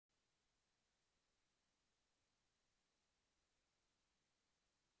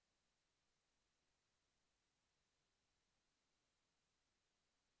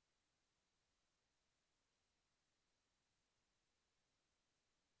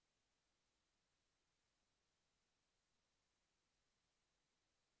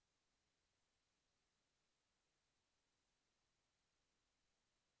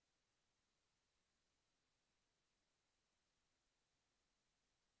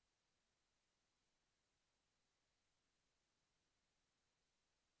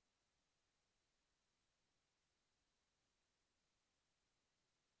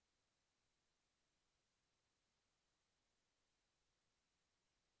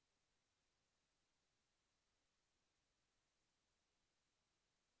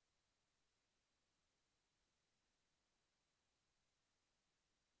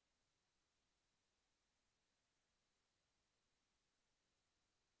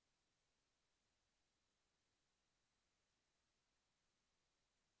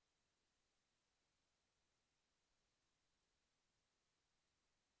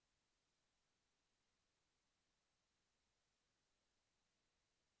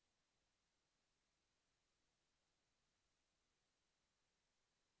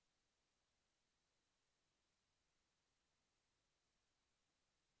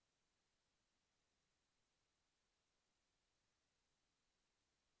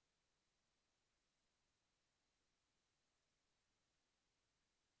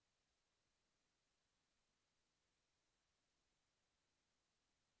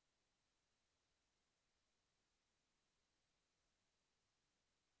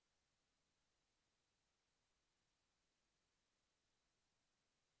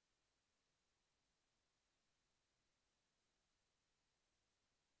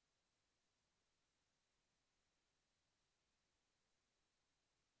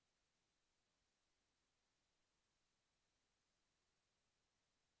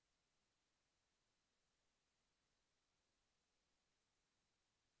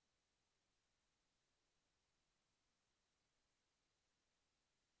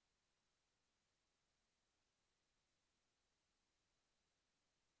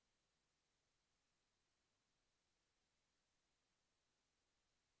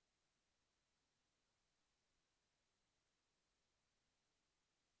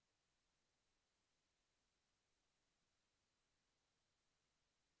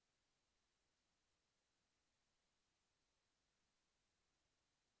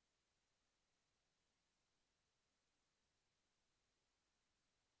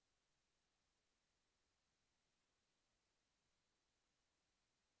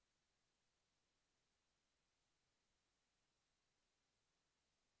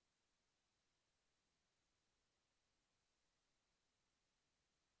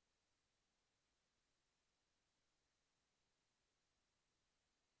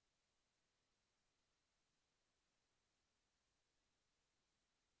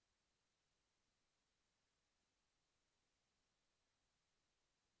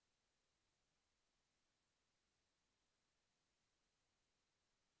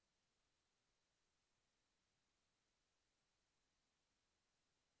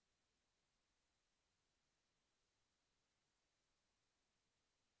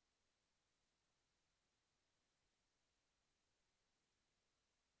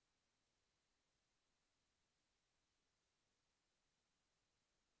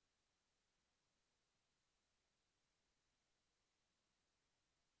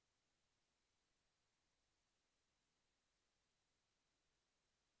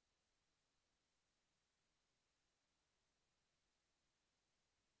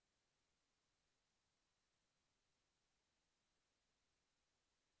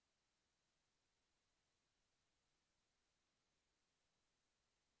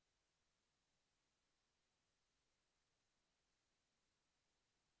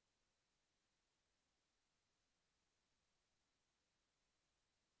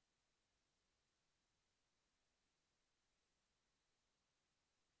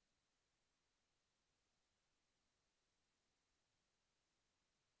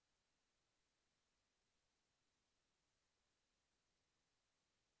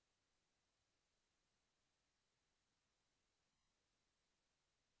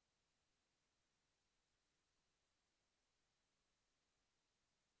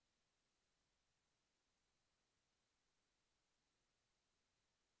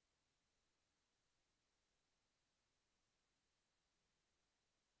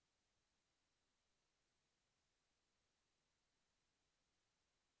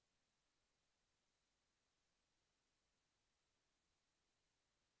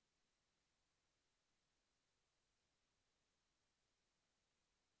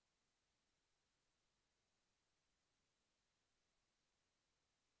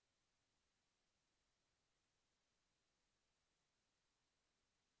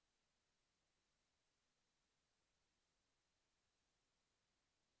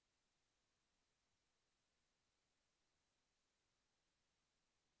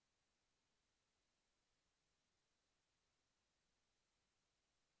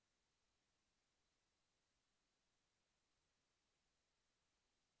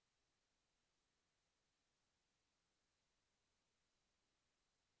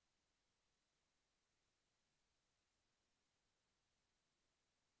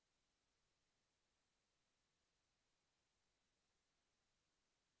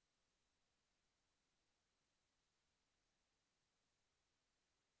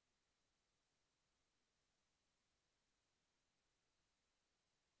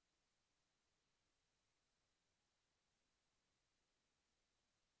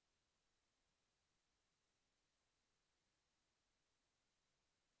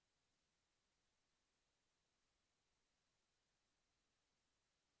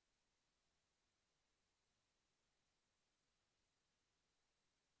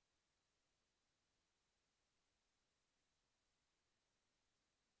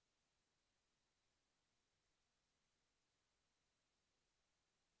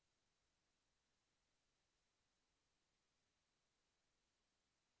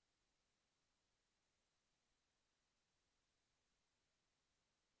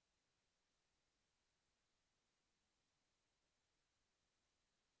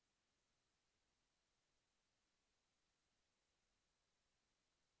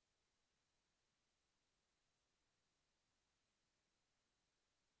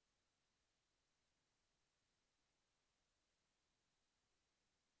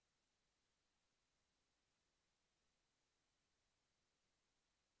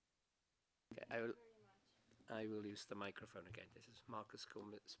I will use the microphone again. This is Marcus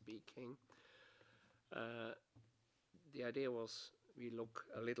Kummer speaking. The idea was we look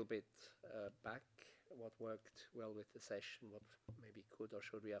a little bit back, what worked well with the session, what maybe could or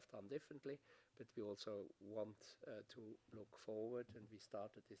should we have done differently, but we also want to look forward, and we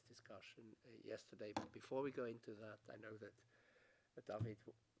started this discussion yesterday. But before we go into that, I know that David,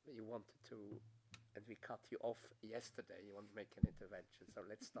 you wanted to, and we cut you off yesterday, you want to make an intervention, so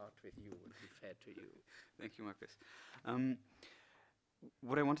let's start with you, and be fair to you. Thank you, Marcus.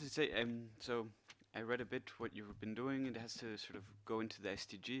 What I wanted to say, so I read a bit what you've been doing. It has to sort of go into the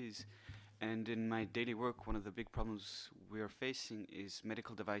SDGs. And in my daily work, one of the big problems we are facing is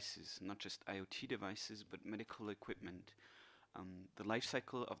medical devices, not just IoT devices, but medical equipment. The life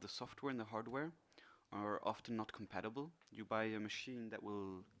cycle of the software and the hardware are often not compatible. You buy a machine that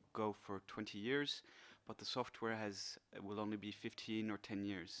will go for 20 years, but the software will only be 15 or 10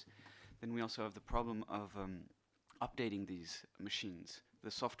 years. Then we also have the problem of updating these machines,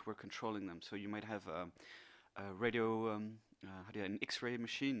 the software controlling them. So you might have a radio, an X-ray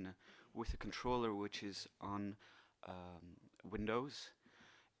machine with a controller which is on Windows,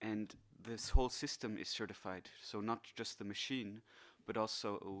 and this whole system is certified. So not just the machine, but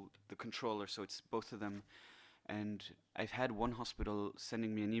also the controller. So it's both of them. And I've had one hospital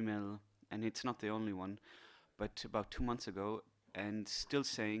sending me an email, and it's not the only one, but about 2 months ago, and still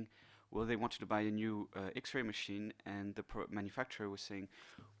saying, well, they wanted to buy a new X-ray machine, and the manufacturer was saying,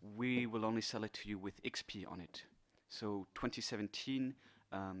 we will only sell it to you with XP on it. So 2017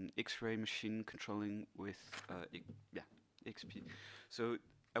 X-ray machine controlling with XP. So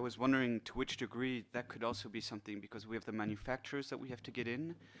I was wondering to which degree that could also be something, because we have the manufacturers that we have to get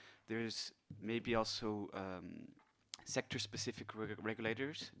in. There's maybe also sector-specific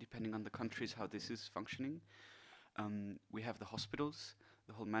regulators, depending on the countries, how this is functioning. We have the hospitals,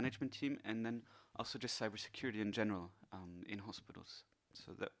 the whole management team, and then also just cybersecurity in general in hospitals.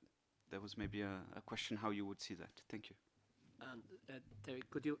 So that was maybe a question how you would see that. Thank you. And David,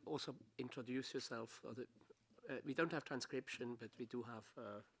 could you also introduce yourself? We don't have transcription, but we do have,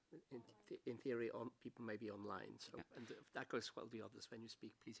 in theory, people may be online. So, yeah. And that goes well the others. When you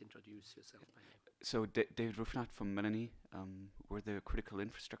speak, please introduce yourself by name. So David Rufnath from Melanie. We're the Critical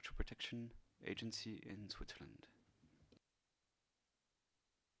Infrastructure Protection Agency in Switzerland.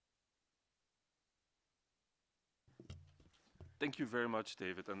 Thank you very much,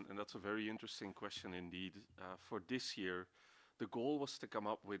 David, and that's a very interesting question indeed. For this year, the goal was to come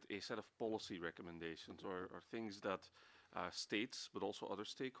up with a set of policy recommendations or things that states, but also other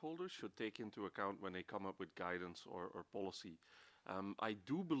stakeholders, should take into account when they come up with guidance or policy. I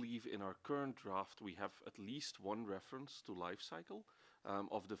do believe in our current draft we have at least one reference to life cycle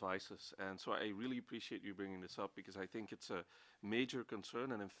of devices, and so I really appreciate you bringing this up, because I think it's a major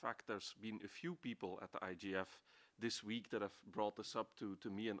concern, and in fact there's been a few people at the IGF this week that have brought this up to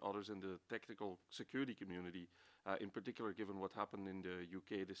me and others in the technical security community, in particular given what happened in the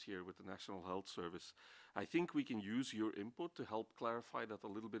UK this year with the National Health Service. I think we can use your input to help clarify that a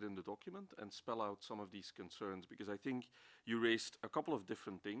little bit in the document and spell out some of these concerns, because I think you raised a couple of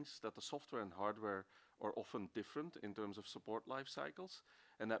different things, that the software and hardware are often different in terms of support life cycles,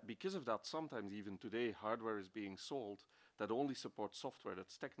 and that because of that, sometimes even today, hardware is being sold that only supports software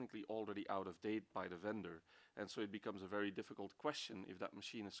that's technically already out of date by the vendor. And so it becomes a very difficult question if that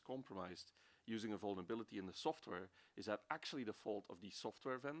machine is compromised using a vulnerability in the software. Is that actually the fault of the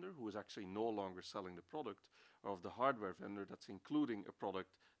software vendor who is actually no longer selling the product, or of the hardware vendor that's including a product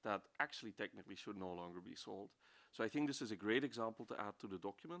that actually technically should no longer be sold? So I think this is a great example to add to the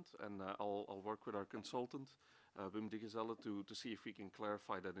document, and I'll work with our consultant, Wim de Gezelle, to see if we can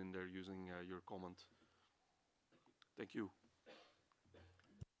clarify that in there using your comment. Thank you.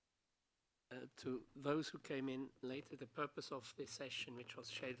 To those who came in later, the purpose of this session, which was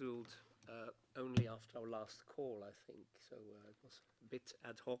scheduled only after our last call, I think, so it was a bit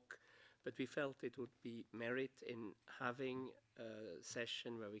ad hoc, but we felt it would be merit in having a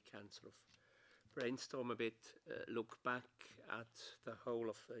session where we can sort of brainstorm a bit, look back at the whole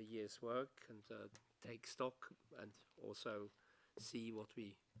of a year's work, and take stock, and also see what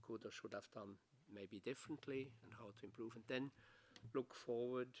we could or should have done maybe differently and how to improve, and then look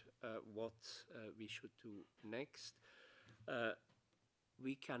forward what we should do next.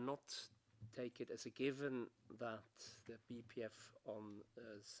 We cannot take it as a given that the BPF on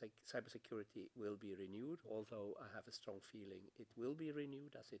cybersecurity will be renewed, although I have a strong feeling it will be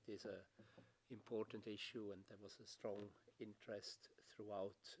renewed, as it is an important issue, and there was a strong interest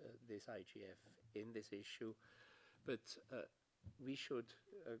throughout this IGF in this issue. But we should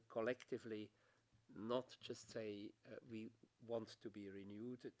collectively not just say we want to be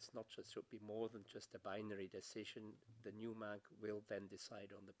renewed. It's not just should be more than just a binary decision. The new MAG will then decide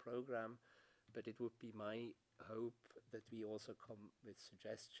on the program, but it would be my hope that we also come with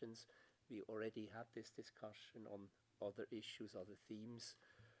suggestions. We already had this discussion on other issues, other themes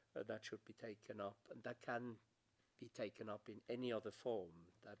that should be taken up, and that can be taken up in any other form.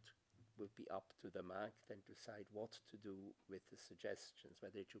 That will be up to the MAG then to decide what to do with the suggestions,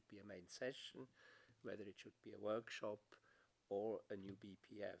 whether it should be a main session, whether it should be a workshop, or a new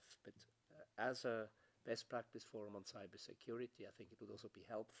BPF. But as a best practice forum on cybersecurity, I think it would also be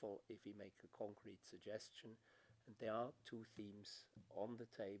helpful if we make a concrete suggestion. And there are two themes on the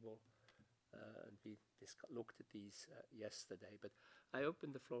table, and we looked at these yesterday. But I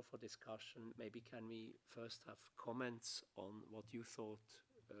open the floor for discussion. Maybe can we first have comments on what you thought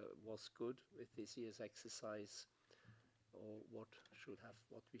was good with this year's exercise, or what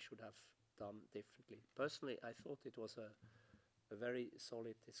we should have done differently. Personally, I thought it was a very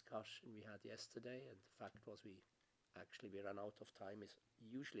solid discussion we had yesterday, and the fact was we ran out of time is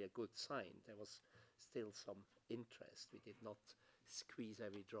usually a good sign. There was still some interest. We did not squeeze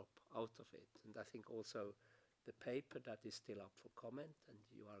every drop out of it, and I think also the paper that is still up for comment, and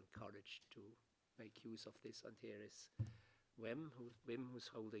you are encouraged to make use of this. And here is Wim,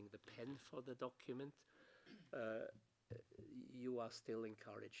 who's holding the pen for the document. You are still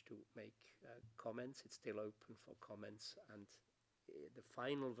encouraged to make comments. It's still open for comments, and the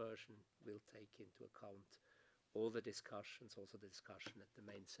final version will take into account all the discussions, also the discussion at the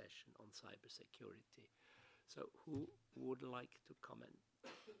main session on cybersecurity. So who would like to comment?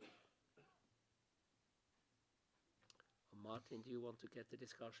 Martin, do you want to get the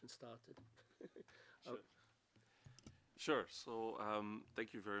discussion started? Sure. Sure. So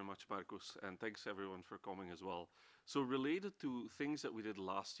thank you very much, Marcus, and thanks everyone for coming as well. So related to things that we did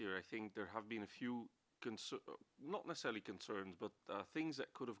last year, I think there have been a few, not necessarily concerns, but things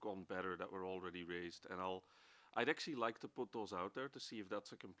that could have gone better that were already raised. And I'd actually like to put those out there to see if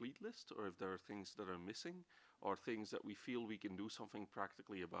that's a complete list, or if there are things that are missing, or things that we feel we can do something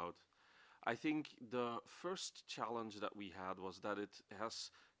practically about. I think the first challenge that we had was that it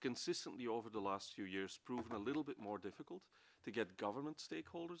has consistently over the last few years proven a little bit more difficult to get government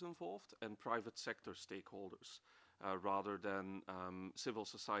stakeholders involved and private sector stakeholders rather than civil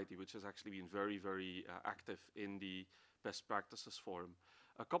society, which has actually been very, very active in the best practices forum.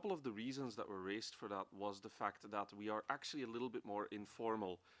 A couple of the reasons that were raised for that was the fact that we are actually a little bit more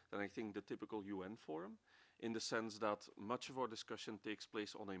informal than I think the typical UN forum, in the sense that much of our discussion takes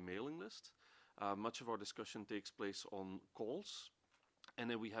place on a mailing list, much of our discussion takes place on calls, and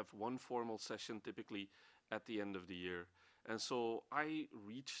then we have one formal session typically at the end of the year. And so I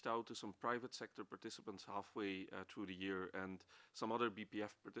reached out to some private sector participants halfway through the year, and some other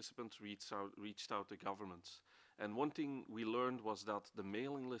BPF participants reached out to governments. And one thing we learned was that the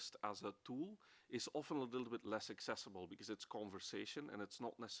mailing list as a tool is often a little bit less accessible because it's conversation and it's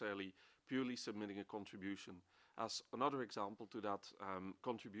not necessarily purely submitting a contribution. As another example to that,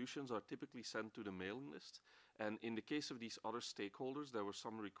 contributions are typically sent to the mailing list. And in the case of these other stakeholders, there were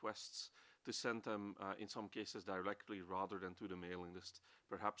some requests to send them in some cases directly rather than to the mailing list,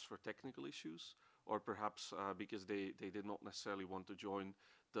 perhaps for technical issues, or perhaps because they did not necessarily want to join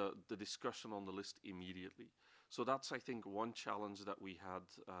the discussion on the list immediately. So that's, I think, one challenge that we had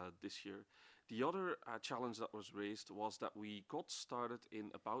this year. The other challenge that was raised was that we got started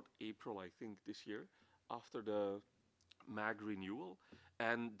in about April, I think, this year, after the MAG renewal.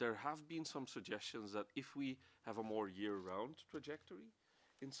 And there have been some suggestions that if we have a more year-round trajectory,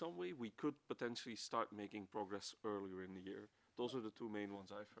 in some way, we could potentially start making progress earlier in the year. Those are the two main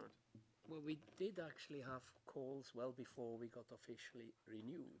ones I've heard. Well, we did actually have calls well before we got officially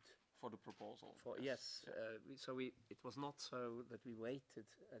renewed. For the proposal. Yes. It was not so that we waited,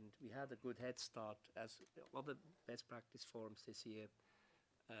 and we had a good head start, as other best practice forums this year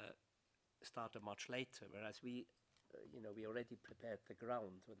started much later, whereas we already prepared the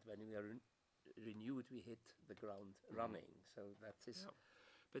ground. When we are renewed, we hit the ground running. So that is. Yeah.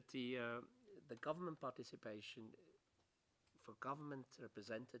 But the government participation for government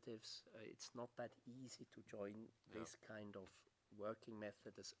representatives, it's not that easy to join this kind of working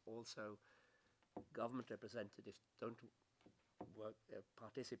method. As also government representatives don't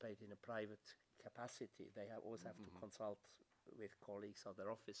participate in a private capacity. They always have to consult with colleagues,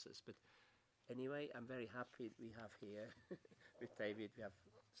 other officers. But anyway, I'm very happy we have here with David, we have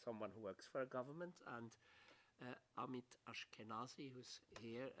someone who works for a government, and Amit Ashkenazi, who's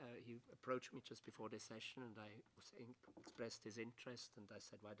here. He approached me just before the session, and I expressed his interest, and I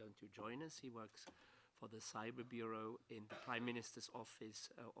said, why don't you join us? He works for the Cyber Bureau in the Prime Minister's office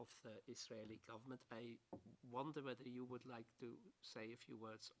of the Israeli government. I wonder whether you would like to say a few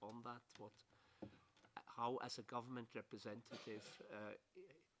words on that. How, as a government representative,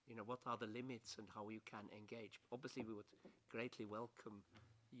 what are the limits and how you can engage? Obviously, we would greatly welcome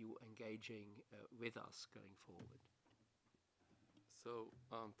you engaging with us going forward. So,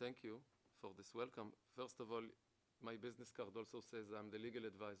 thank you for this welcome. First of all, my business card also says I'm the legal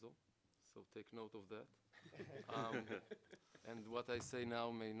advisor, so take note of that. And what I say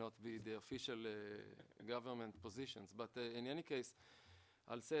now may not be the official government positions, but in any case,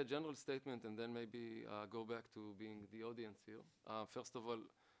 I'll say a general statement and then maybe go back to being the audience here. First of all,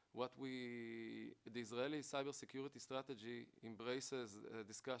 the Israeli cybersecurity strategy embraces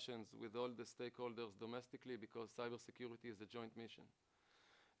discussions with all the stakeholders domestically because cybersecurity is a joint mission.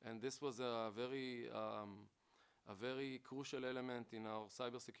 And this was a very crucial element in our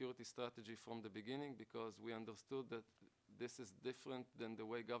cybersecurity strategy from the beginning because we understood that this is different than the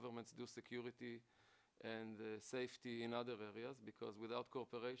way governments do security and safety in other areas, because without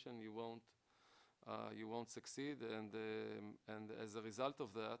cooperation you won't succeed. And as a result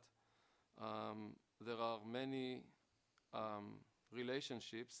of that, there are many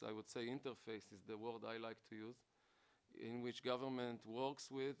relationships, I would say interface is the word I like to use, in which government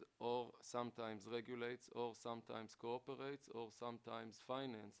works with or sometimes regulates or sometimes cooperates or sometimes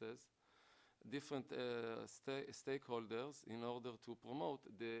finances different stakeholders in order to promote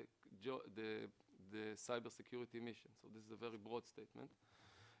the cybersecurity mission. So this is a very broad statement.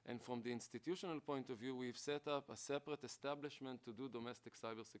 And from the institutional point of view, we've set up a separate establishment to do domestic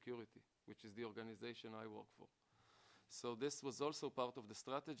cybersecurity, which is the organization I work for. So this was also part of the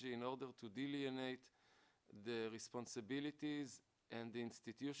strategy in order to delineate the responsibilities and the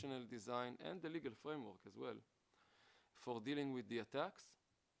institutional design and the legal framework as well for dealing with the attacks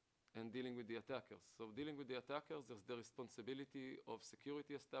and dealing with the attackers. So dealing with the attackers, there's the responsibility of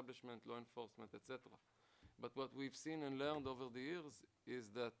security establishment, law enforcement, etc. But what we've seen and learned over the years is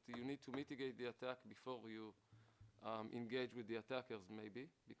that you need to mitigate the attack before you engage with the attackers, maybe,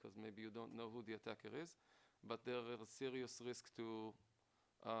 because maybe you don't know who the attacker is. But there are serious risks to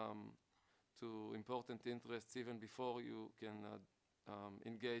important interests even before you can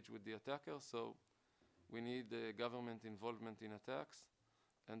engage with the attacker. So we need government involvement in attacks.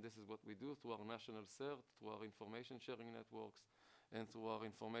 And this is what we do through our national CERT, through our information sharing networks, and through our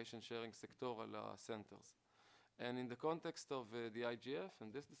information sharing sectoral centers. And in the context of the IGF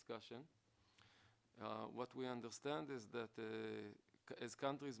and this discussion, what we understand is that as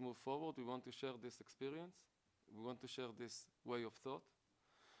countries move forward, we want to share this experience. We want to share this way of thought.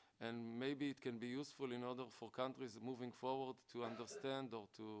 And maybe it can be useful in order for countries moving forward to understand or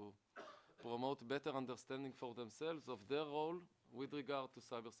to promote better understanding for themselves of their role with regard to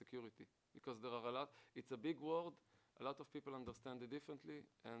cybersecurity. Because there are a lot, it's a big word, a lot of people understand it differently,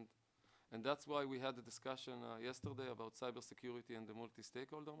 and that's why we had a discussion yesterday about cybersecurity and the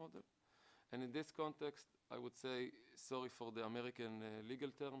multi-stakeholder model. And in this context, I would say, sorry for the American legal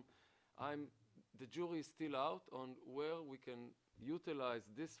term, the jury is still out on where we can utilize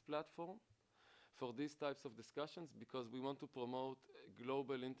this platform for these types of discussions, because we want to promote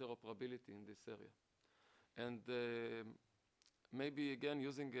global interoperability in this area. And maybe again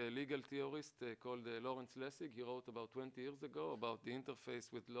using a legal theorist called Lawrence Lessig, he wrote about 20 years ago about the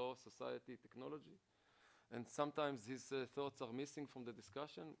interface with law, society, technology. And sometimes his thoughts are missing from the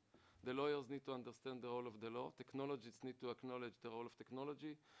discussion. The lawyers need to understand the role of the law. Technologists need to acknowledge the role of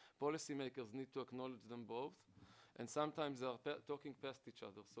technology. Policymakers need to acknowledge them both. And sometimes they are talking past each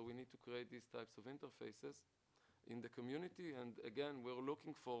other. So we need to create these types of interfaces in the community. And again, we're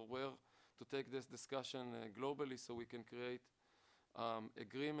looking for where to take this discussion globally so we can create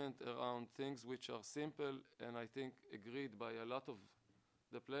agreement around things which are simple and I think agreed by a lot of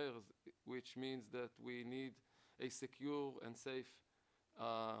the players, which means that we need a secure and safe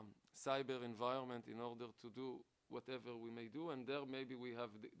cyber environment in order to do whatever we may do. And there maybe we have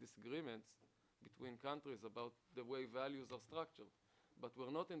disagreements between countries about the way values are structured. But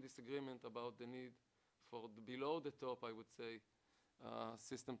we're not in disagreement about the need for the below the top, I would say,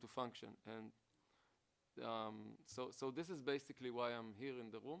 system to function. And so this is basically why I'm here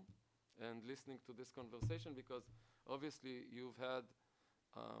in the room and listening to this conversation, because obviously you've had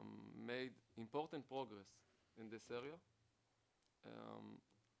made important progress in this area.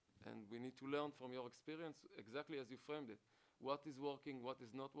 And we need to learn from your experience exactly as you framed it. What is working, what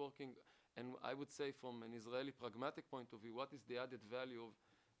is not working, and I would say from an Israeli pragmatic point of view, what is the added value of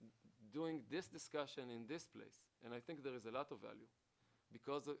doing this discussion in this place? And I think there is a lot of value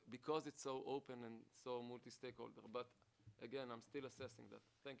because it's so open and so multi-stakeholder. But again, I'm still assessing that.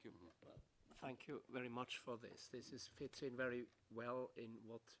 Thank you. Thank you very much for this. Fits in very well in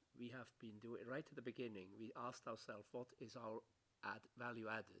what we have been doing. Right at the beginning, we asked ourselves, what is our value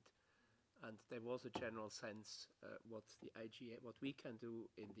added? And there was a general sense what we can do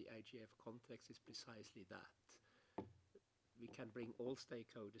in the IGF context is precisely that. We can bring all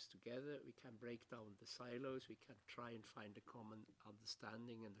stakeholders together, we can break down the silos, we can try and find a common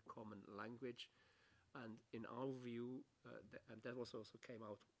understanding and a common language. And in our view, and that also came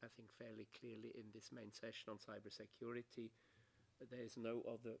out, I think, fairly clearly in this main session on cybersecurity, there is no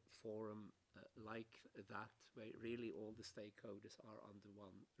other forum like that, where really all the stakeholders are under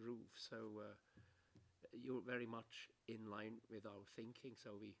one roof. So you're very much in line with our thinking,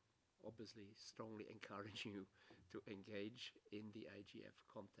 so we obviously strongly encourage you to engage in the IGF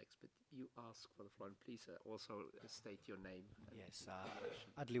context. But you ask for the floor, and please also state your name. Yes,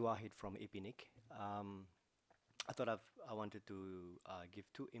 Adli Wahid from APNIC. I thought I wanted to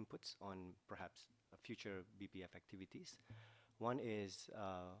give two inputs on perhaps future BPF activities. One is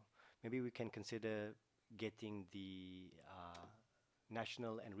maybe we can consider getting the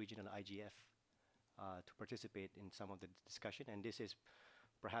national and regional IGF to participate in some of the discussion, and this is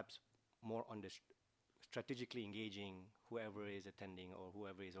perhaps more on the strategically engaging whoever is attending or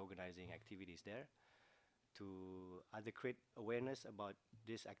whoever is organizing activities there, to either create awareness about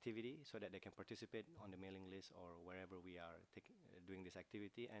this activity so that they can participate on the mailing list or wherever we are doing this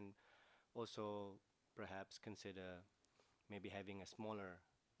activity, and also perhaps consider maybe having a smaller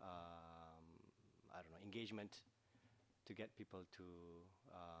I don't know, engagement to get people to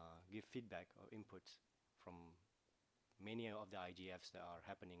give feedback or inputs from many of the IGFs that are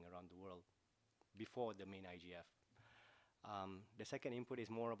happening around the world before the main IGF. The second input is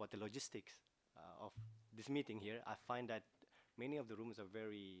more about the logistics of this meeting here. I find that many of the rooms are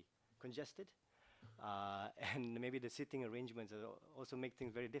very congested, and maybe the sitting arrangements also make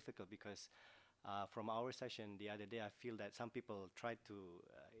things very difficult, because from our session the other day, I feel that some people try to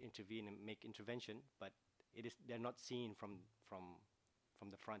intervene and make intervention, but they're not seen from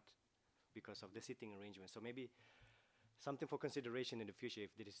the front because of the sitting arrangement. So maybe something for consideration in the future,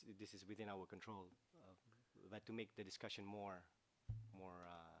 if this is within our control, but to make the discussion more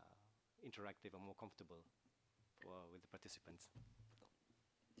interactive and more comfortable with the participants.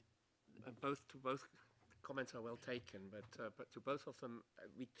 Both comments are well taken, but to both of them,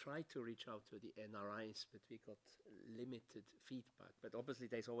 we tried to reach out to the NRIs, but we got limited feedback. But obviously,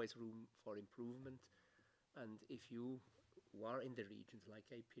 there's always room for improvement, and if you who are in the regions like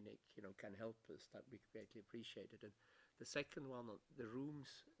APNIC, can help us, that we greatly appreciate it. And the second one, the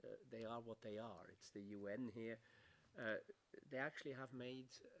rooms, they are what they are. It's the UN here. They actually have made,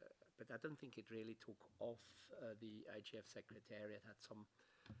 but I don't think it really took off. The IGF Secretariat had some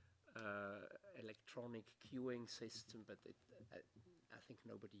electronic queuing system, but I think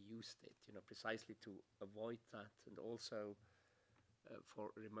nobody used it, precisely to avoid that, and also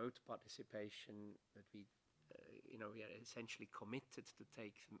for remote participation, that we are essentially committed to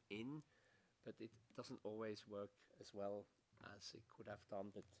take them in, but it doesn't always work as well as it could have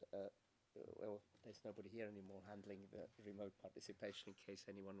done. But well, there's nobody here anymore handling the remote participation in case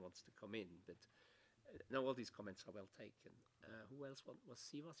anyone wants to come in. But no, all these comments are well taken. Who else was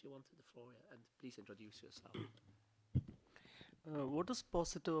Sivas? You wanted the floor, and please introduce yourself. What is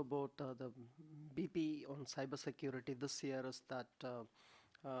positive about the BP on cybersecurity this year is that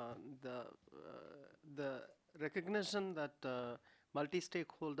the recognition that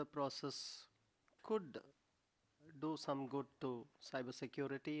multi-stakeholder process could do some good to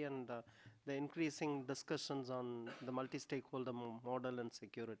cybersecurity, and the increasing discussions on the multi-stakeholder model and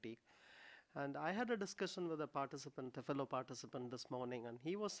security. And I had a discussion with a fellow participant this morning, and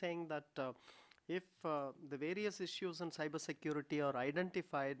he was saying that if the various issues in cybersecurity are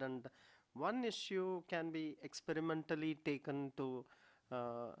identified, and one issue can be experimentally taken to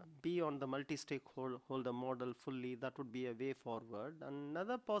be on the multi-stakeholder model fully, that would be a way forward.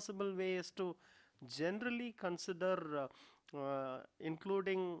 Another possible way is to generally consider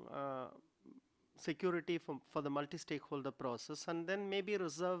including security for the multi-stakeholder process, and then maybe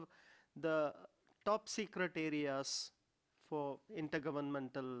reserve the top secret areas for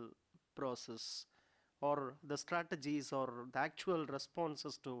intergovernmental process, or the strategies or the actual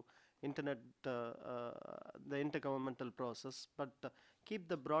responses to the intergovernmental process, but keep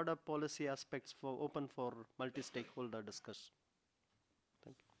the broader policy aspects open for multi-stakeholder discussion.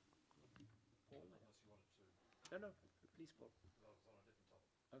 Thank you. Paul? No, please, Paul.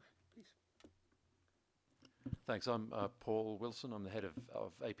 Please. Thanks. I'm Paul Wilson. I'm the head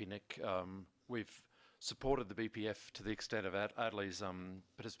of APNIC. We've supported the BPF to the extent of Adley's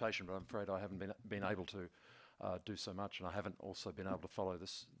participation, but I'm afraid I haven't been able to do so much, and I haven't also been able to follow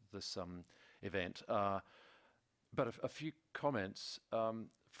this event. But a few comments.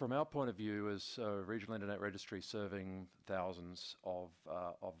 From our point of view as a regional internet registry serving thousands of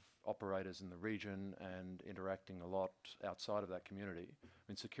operators in the region and interacting a lot outside of that community, I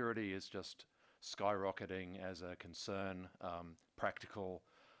mean, security is just skyrocketing as a concern. Practical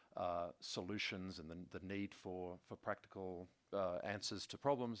solutions and the need for practical answers to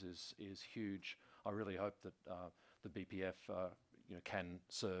problems is huge. I really hope that the BPF can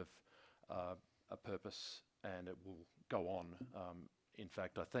serve a purpose and it will go on. In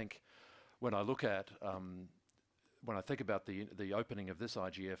fact, I think when I look at when I think about the opening of this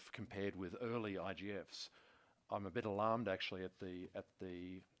IGF compared with early IGFs, I'm a bit alarmed actually at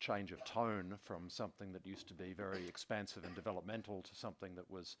the change of tone from something that used to be very expansive and developmental to something that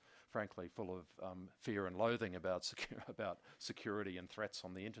was frankly full of fear and loathing about security and threats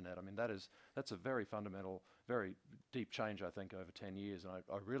on the internet. I mean, that's a very fundamental, very deep change, I think, over 10 years, and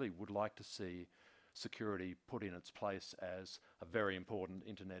I really would like to see security put in its place as a very important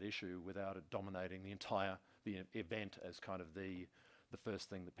internet issue without it dominating the event as kind of the first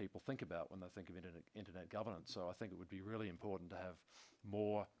thing that people think about when they think of internet governance. So I think it would be really important to have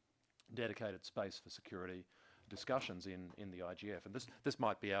more dedicated space for security discussions in the IGF. And this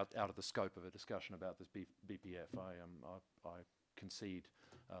might be out of the scope of a discussion about this BPF. I concede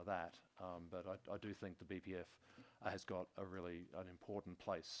that, but I do think the BPF has got an important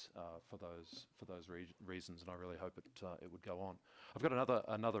place for those reasons, and I really hope it would go on. I've got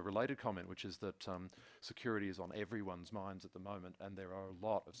another related comment, which is that security is on everyone's minds at the moment, and there are a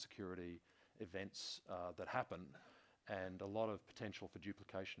lot of security events that happen, and a lot of potential for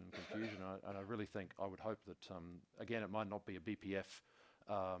duplication and confusion. And I really think, I would hope that again, it might not be a BPF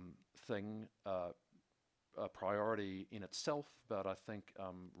thing. A priority in itself, but I think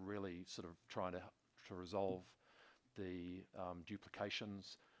really sort of trying to resolve the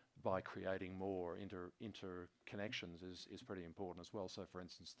duplications by creating more interconnections is pretty important as well. So, for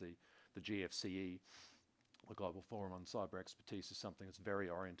instance, the GFCE, the Global Forum on Cyber Expertise, is something that's very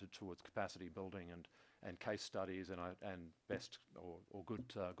oriented towards capacity building and case studies and best or good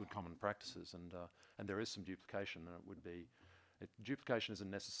common practices. And there is some duplication, and it would be. Duplication isn't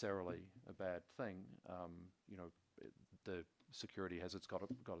necessarily a bad thing. The security has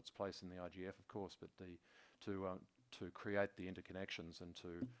got its place in the IGF, of course, but to create the interconnections and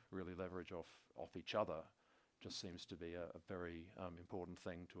to really leverage off each other just seems to be a very important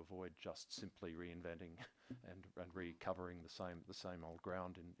thing, to avoid just simply reinventing and recovering the same old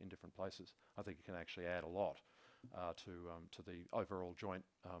ground in different places. I think it can actually add a lot to the overall joint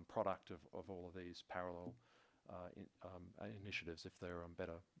product of all of these parallel initiatives if they're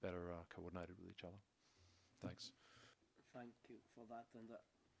better coordinated with each other. Thanks. Thank you for that. And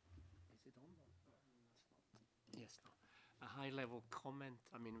is it on? Yes. No. A high-level comment.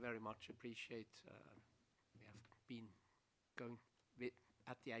 I mean, very much appreciate. We have been going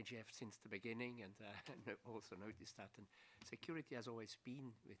at the IGF since the beginning, and also noticed that. And security has always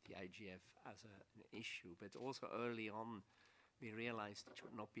been with the IGF as an issue, but also early on, we realized it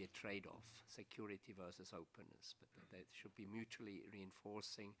should not be a trade-off, security versus openness, but that they should be mutually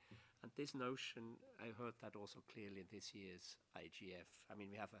reinforcing. And this notion, I heard that also clearly in this year's IGF. I mean,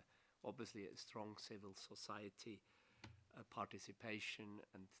 we have obviously a strong civil society participation,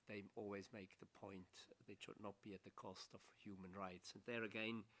 and they always make the point that it should not be at the cost of human rights. And there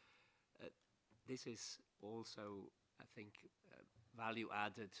again, this is also, I think, value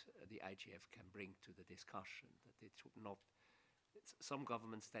added the IGF can bring to the discussion, that it should not. Some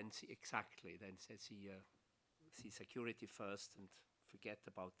governments then see security first and forget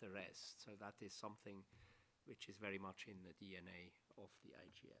about the rest. So that is something which is very much in the DNA of the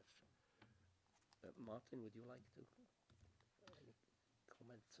IGF. Martin, would you like to any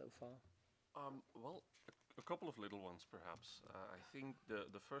comment so far? Well, a couple of little ones perhaps. I think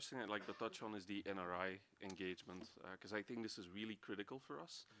the first thing I'd like to touch on is the NRI engagement, because I think this is really critical for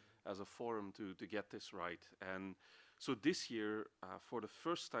us as a forum to get this right. And so this year, for the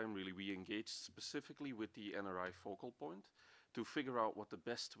first time really, we engaged specifically with the NRI focal point to figure out what the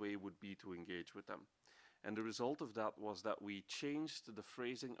best way would be to engage with them. And the result of that was that we changed the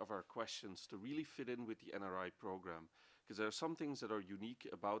phrasing of our questions to really fit in with the NRI program. Because there are some things that are unique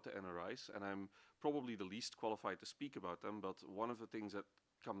about the NRIs, and I'm probably the least qualified to speak about them, but one of the things that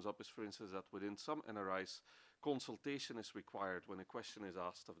comes up is, for instance, that within some NRIs, consultation is required when a question is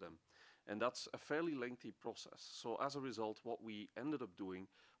asked of them. And that's a fairly lengthy process. So as a result, what we ended up doing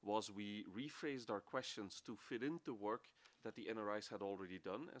was we rephrased our questions to fit into work that the NRIs had already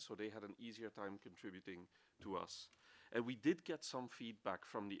done, and so they had an easier time contributing to us. And we did get some feedback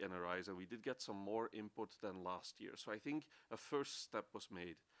from the NRIs, and we did get some more input than last year. So I think a first step was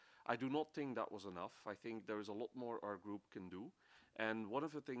made. I do not think that was enough. I think there is a lot more our group can do. And one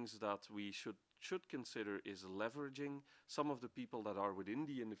of the things that we should consider is leveraging some of the people that are within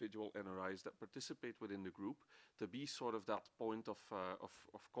the individual NRIs that participate within the group to be sort of that point of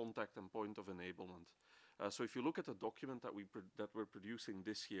contact and point of enablement. So if you look at the document that we're producing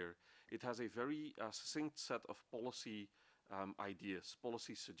this year, it has a very succinct set of policy ideas,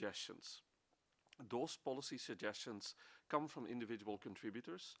 policy suggestions. Those policy suggestions come from individual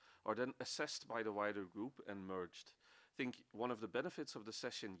contributors, are then assessed by the wider group and merged. I think one of the benefits of the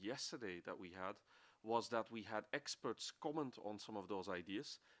session yesterday that we had was that we had experts comment on some of those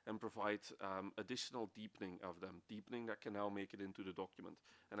ideas and provide additional deepening of them, deepening that can now make it into the document.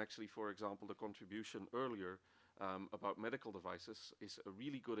 And actually, for example, the contribution earlier about medical devices is a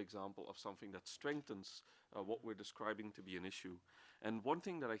really good example of something that strengthens what we're describing to be an issue. And one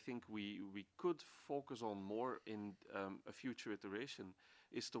thing that I think we could focus on more in a future iteration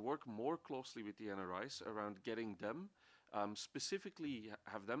is to work more closely with the NRIs around getting them, specifically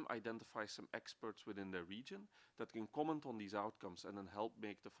have them identify some experts within their region that can comment on these outcomes and then help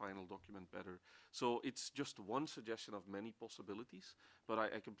make the final document better. So it's just one suggestion of many possibilities, but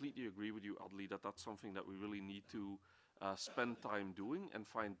I completely agree with you, Adli, that that's something that we really need to spend time doing and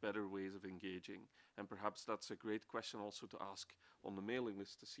find better ways of engaging. And perhaps that's a great question also to ask on the mailing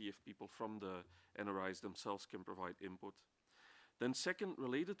list to see if people from the NRIs themselves can provide input. Then second,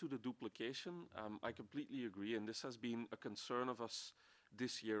 related to the duplication, I completely agree, and this has been a concern of us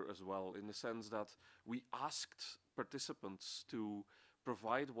this year as well, in the sense that we asked participants to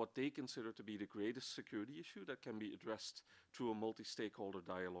provide what they consider to be the greatest security issue that can be addressed through a multi-stakeholder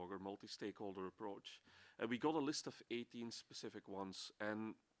dialogue or multi-stakeholder approach. And we got a list of 18 specific ones,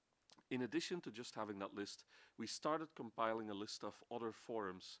 and in addition to just having that list, we started compiling a list of other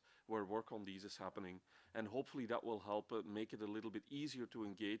forums where work on these is happening, and hopefully that will help make it a little bit easier to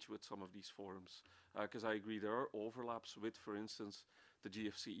engage with some of these forums. Because I agree, there are overlaps with, for instance, the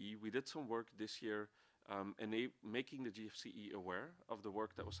GFCE. We did some work this year making the GFCE aware of the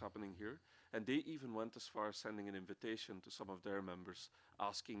work that was happening here, and they even went as far as sending an invitation to some of their members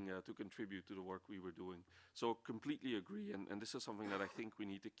asking to contribute to the work we were doing. So completely agree, and this is something that I think we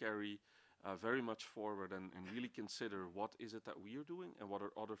need to carry very much forward and really consider what is it that we are doing and what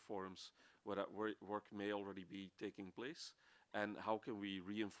are other forums where that work may already be taking place, and how can we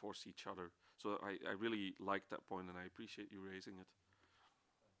reinforce each other. So I really like that point, and I appreciate you raising it.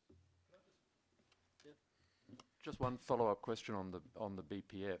 Just one follow-up question on the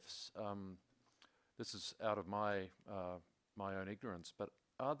BPFs. This is out of my my own ignorance, but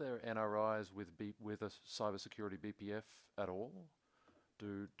are there NRIs with a cybersecurity BPF at all?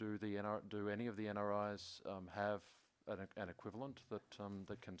 Do any of the NRIs have an equivalent that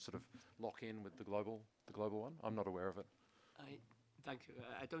that can sort of lock in with the global one? I'm not aware of it. Thank you.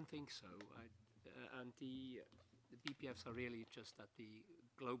 I don't think so. And the BPFs are really just at the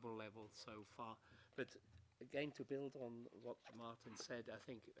global level so far. But again, to build on what Martin said, I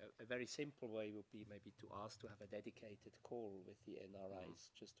think a very simple way would be maybe to ask to have a dedicated call with the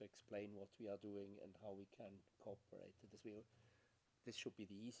NRIs just to explain what we are doing and how we can cooperate. This should be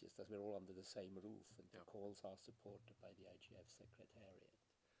the easiest, as we're all under the same roof, and the calls are supported by the IGF Secretariat.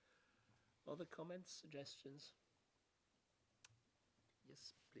 Other comments, suggestions?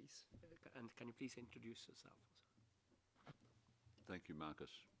 Yes, please. And can you please introduce yourself? Thank you,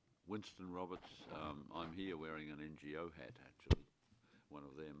 Marcus. Winston Roberts. I'm here wearing an NGO hat, actually, one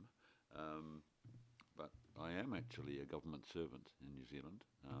of them. But I am actually a government servant in New Zealand,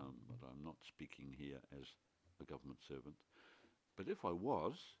 but I'm not speaking here as a government servant. But if I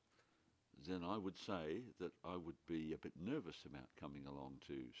was, then I would say that I would be a bit nervous about coming along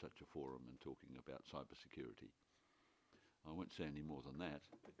to such a forum and talking about cybersecurity. I won't say any more than that,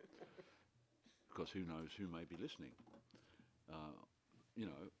 because who knows who may be listening. You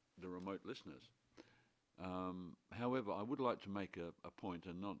know, the remote listeners. However, I would like to make a point,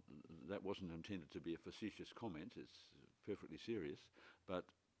 and that wasn't intended to be a facetious comment, it's perfectly serious, but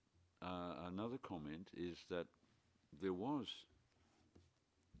another comment is that there was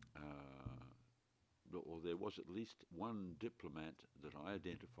at least one diplomat that I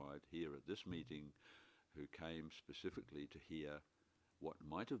identified here at this meeting who came specifically to hear what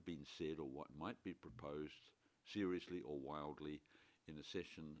might have been said or what might be proposed seriously or wildly in a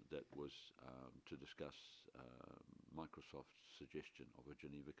session that was to discuss Microsoft's suggestion of a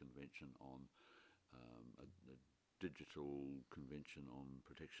Geneva Convention on a digital convention on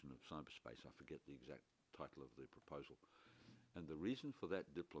protection of cyberspace. I forget the exact title of the proposal. And the reason for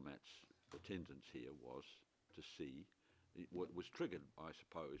that diplomat's attendance here was to see what was triggered, I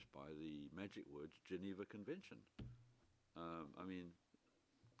suppose, by the magic words Geneva Convention. I mean,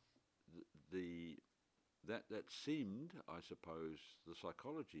 that seemed, I suppose, the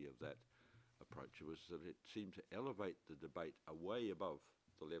psychology of that approach was that it seemed to elevate the debate away above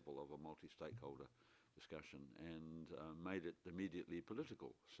the level of a multi-stakeholder discussion and made it immediately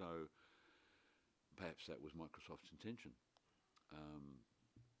political. So perhaps that was Microsoft's intention.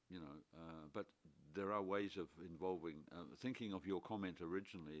 But there are ways of involving, thinking of your comment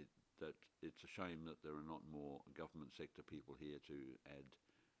originally that it's a shame that there are not more government sector people here to add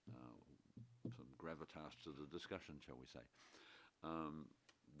some gravitas to the discussion, shall we say.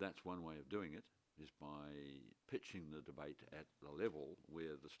 That's one way of doing it, is by pitching the debate at the level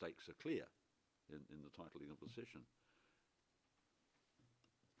where the stakes are clear in the titling of the session.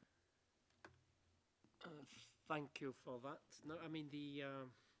 Thank you for that. No, I mean, we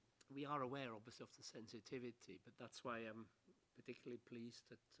are aware, obviously, of the sensitivity, but that's why I'm particularly pleased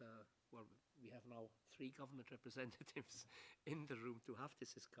that, well, we have now 3 government representatives in the room to have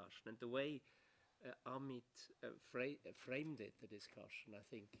this discussion. And the way Amit framed it, the discussion, I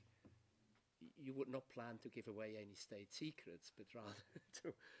think you would not plan to give away any state secrets, but rather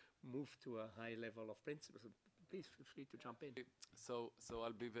to move to a high level of principles. Please feel free to jump in. So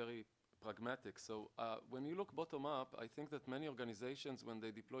I'll be very pragmatic. So when you look bottom up, I think that many organizations, when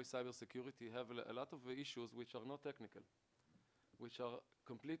they deploy cybersecurity, have a lot of issues which are not technical, which are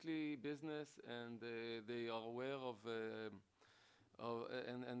completely business, and they are aware of,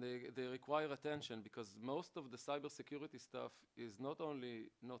 and they require attention, because most of the cybersecurity stuff is not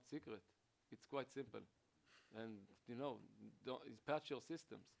only not secret, it's quite simple. And patch your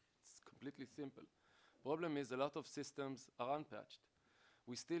systems. It's completely simple. Problem is, a lot of systems are unpatched.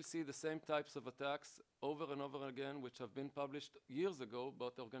 We still see the same types of attacks over and over again, which have been published years ago,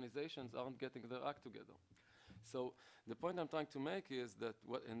 but organizations aren't getting their act together. So the point I'm trying to make is that,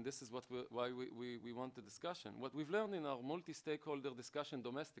 and this is why we want the discussion, what we've learned in our multi-stakeholder discussion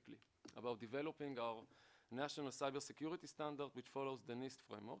domestically about developing our national cybersecurity standard, which follows the NIST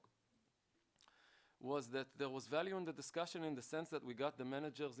framework, was that there was value in the discussion in the sense that we got the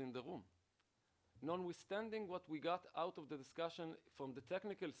managers in the room. Notwithstanding what we got out of the discussion from the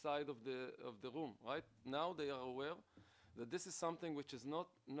technical side of the room, right? Now they are aware that this is something which is no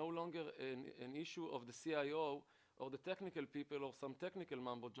longer an issue of the CIO or the technical people or some technical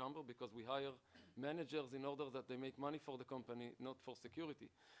mumbo jumbo, because we hire managers in order that they make money for the company, not for security.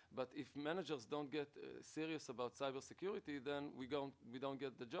 But if managers don't get serious about cybersecurity, then we don't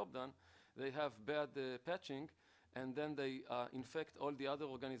get the job done. They have bad patching, and then they infect all the other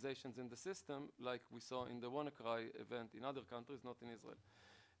organizations in the system, like we saw in the WannaCry event in other countries, not in Israel.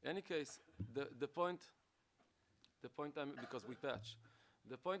 Any case, the point because we patch.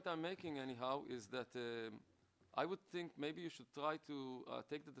 The point I'm making anyhow is that I would think maybe you should try to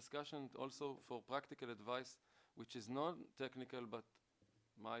take the discussion also for practical advice, which is non-technical, but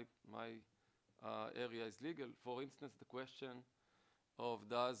my area is legal. For instance, the question of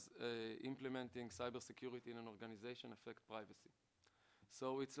does implementing cybersecurity in an organization affect privacy?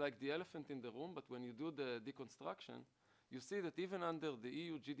 So it's like the elephant in the room, but when you do the deconstruction, you see that even under the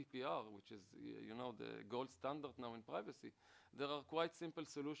EU GDPR, which is the gold standard now in privacy, there are quite simple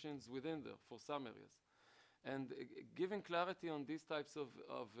solutions within there for some areas. And giving clarity on these types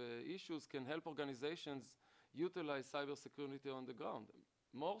of issues can help organizations utilize cybersecurity on the ground.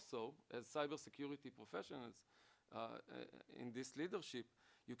 More so, as cybersecurity professionals, in this leadership,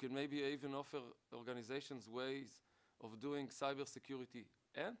 you can maybe even offer organizations ways of doing cybersecurity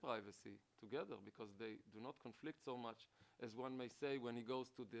and privacy together, because they do not conflict so much as one may say when he goes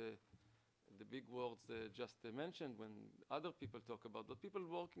to the big words just mentioned when other people talk about. But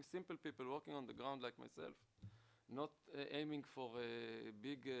simple people working on the ground like myself, not aiming for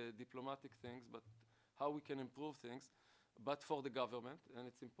big diplomatic things, but how we can improve things, but for the government, and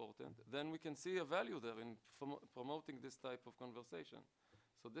it's important, then we can see a value there in promoting this type of conversation.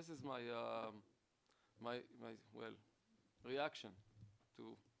 So this is my reaction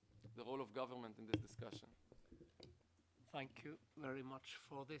to the role of government in this discussion. Thank you very much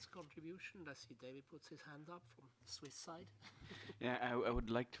for this contribution. I see David puts his hand up from the Swiss side. Yeah, I would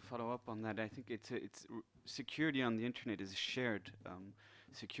like to follow up on that. I think it's security on the internet is shared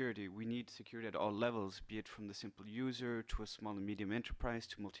security. We need security at all levels, be it from the simple user to a small and medium enterprise,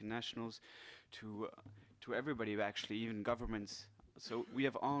 to multinationals, to everybody, actually, even governments. So we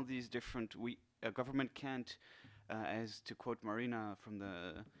have all these different. A government can't, as to quote Marina from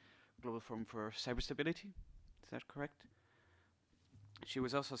the Global Forum for Cyberstability. Is that correct? She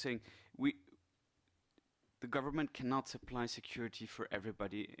was also saying the government cannot supply security for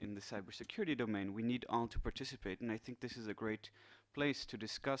everybody in the cybersecurity domain. We need all to participate, and I think this is a great place to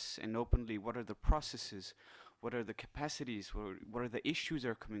discuss and openly what are the processes, what are the capacities, what are the issues that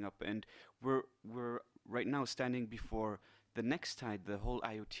are coming up, and we're right now standing before the next tide. The whole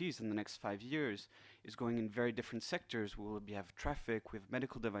IoTs in the next 5 years is going in very different sectors. We have traffic, we have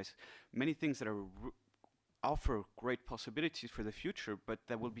medical devices, many things that are offer great possibilities for the future, but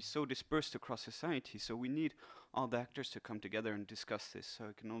that will be so dispersed across society. So we need all the actors to come together and discuss this. So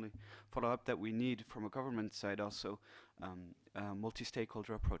I can only follow up that we need, from a government side, also a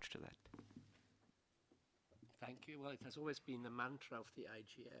multi-stakeholder approach to that. Thank you. Well, it has always been the mantra of the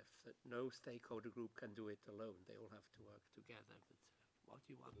IGF that no stakeholder group can do it alone. They all have to work together. But what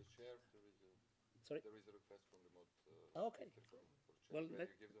do you want? Sorry? There is a request from remote. Okay. Well,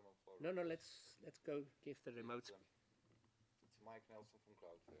 let's go give the remote. It's Mike Nelson from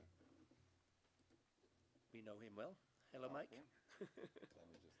Cloudflare. We know him well. Hello, Mike. Let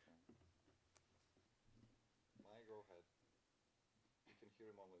me just. Mike, go ahead. You can hear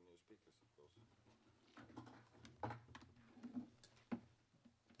him on the new speakers, of course.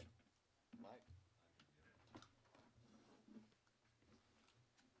 Mike.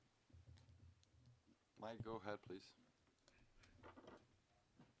 Mike, go ahead, please.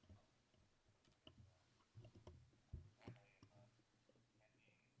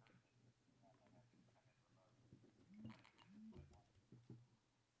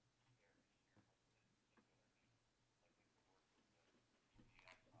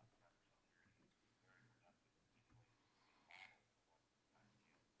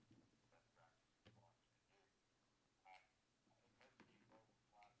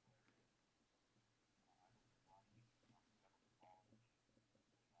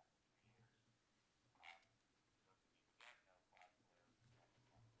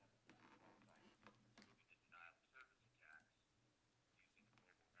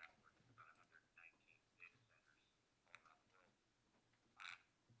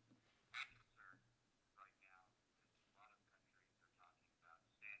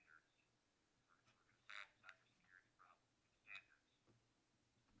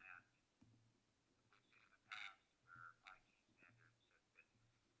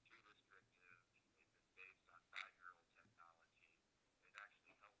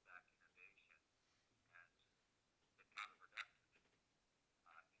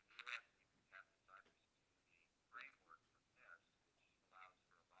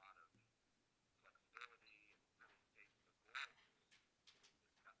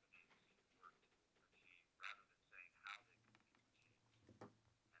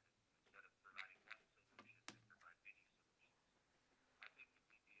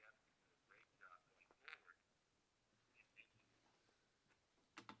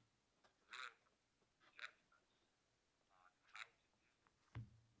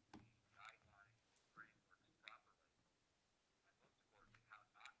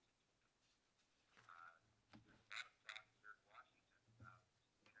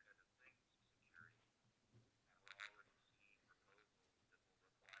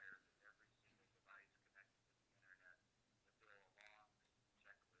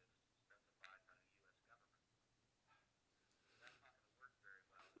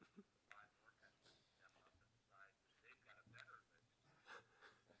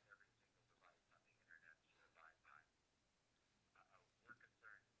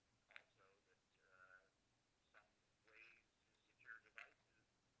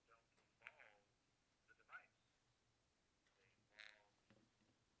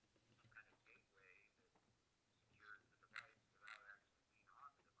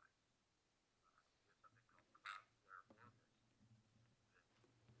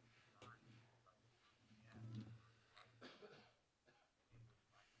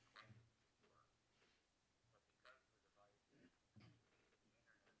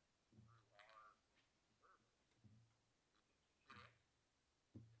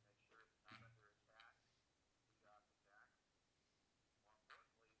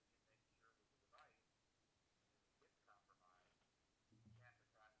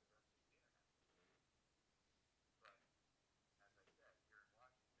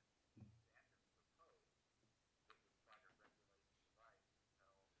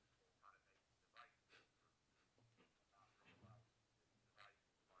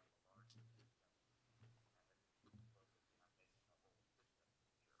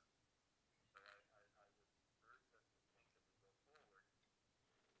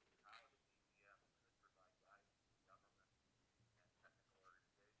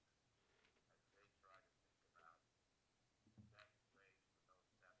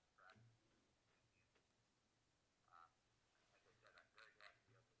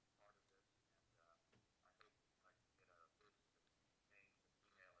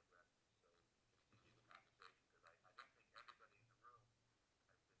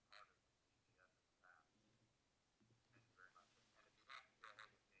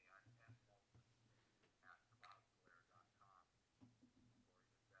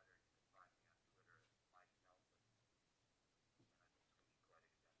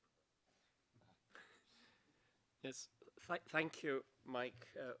 Yes, thank you, Mike,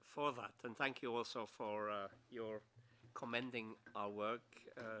 for that, and thank you also for your commending our work.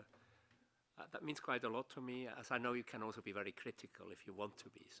 That means quite a lot to me, as I know you can also be very critical if you want to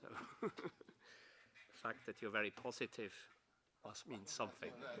be. So the fact that you're very positive must mean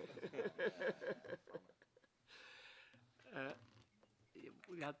something.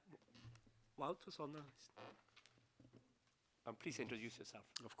 We had Wouters on the list. Please introduce yourself.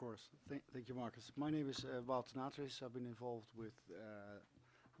 Of course. Thank you, Marcus. My name is Wouter Natris. I've been involved with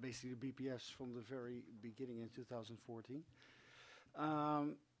basically the BPFs from the very beginning in 2014.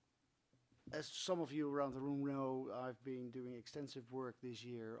 As some of you around the room know, I've been doing extensive work this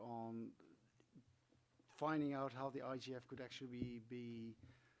year on finding out how the IGF could actually be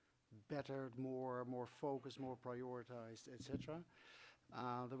better, more focused, more prioritized, etc.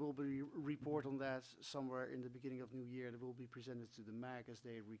 There will be a report on that somewhere in the beginning of new year that will be presented to the MAG as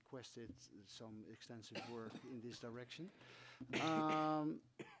they requested some extensive work in this direction.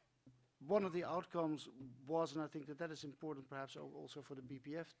 One of the outcomes was, and I think that is important perhaps also for the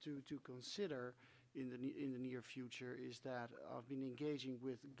BPF to consider in the near future, is that I've been engaging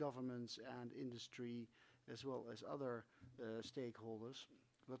with governments and industry as well as other stakeholders.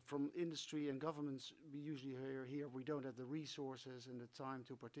 But from industry and governments, we usually hear here we don't have the resources and the time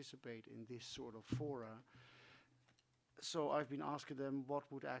to participate in this sort of fora. So I've been asking them what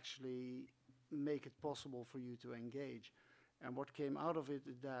would actually make it possible for you to engage. And what came out of it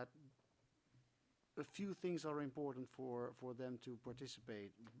is that a few things are important for them to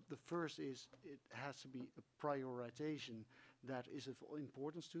participate. The first is it has to be a prioritization that is of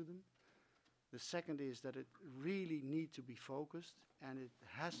importance to them. The second is that it really needs to be focused, and it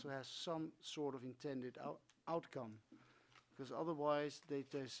has to have some sort of intended outcome. Because otherwise, they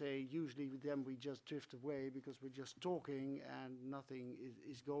say, usually with them we just drift away because we're just talking and nothing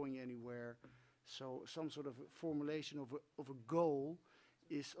is going anywhere. So some sort of formulation of a goal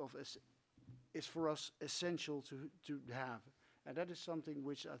is for us essential to have. And that is something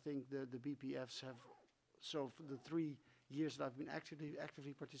which I think the BPFs have, so for the 3 years that I've been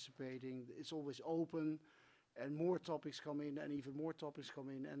actively participating, it's always open, and more topics come in, and even more topics come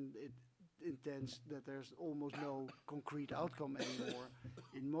in, and it intends that there's almost no concrete outcome anymore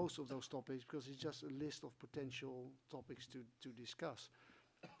in most of those topics, because it's just a list of potential topics to discuss.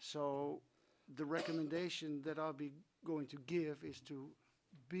 So the recommendation that I'll be going to give is to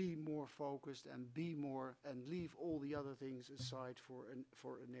be more focused and leave all the other things aside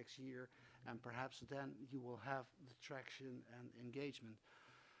for next year, and perhaps then you will have the traction and engagement.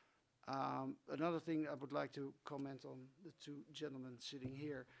 Another thing I would like to comment on the two gentlemen sitting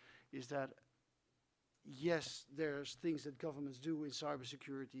here is that yes, there's things that governments do in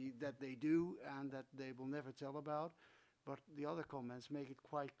cybersecurity that they do and that they will never tell about, but the other comments make it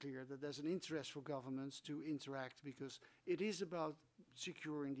quite clear that there's an interest for governments to interact, because it is about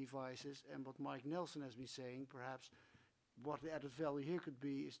securing devices. And what Mike Nelson has been saying, perhaps what the added value here could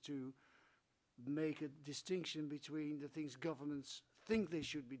be, is to make a distinction between the things governments think they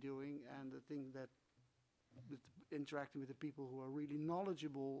should be doing and the thing that interacting with the people who are really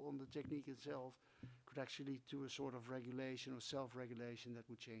knowledgeable on the technique itself could actually lead to a sort of regulation or self-regulation that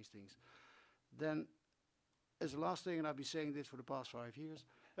would change things. Then, as a last thing, and I've been saying this for the past 5 years,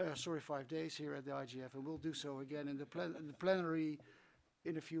 5 days here at the IGF, and we'll do so again in the plenary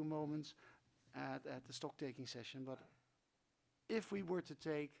in a few moments at the stock-taking session. But if we were to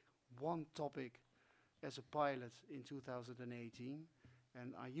take one topic as a pilot in 2018,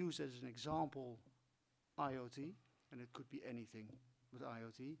 and I use as an example IoT, and it could be anything with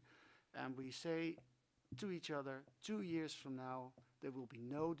IoT, and we say to each other, 2 years from now, there will be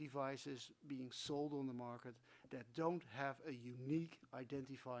no devices being sold on the market that don't have a unique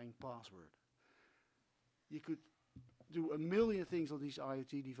identifying password. You could do a million things on these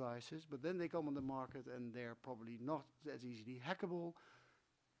IoT devices, but then they come on the market and they're probably not as easily hackable.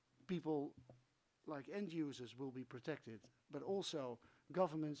 People like end users will be protected, but also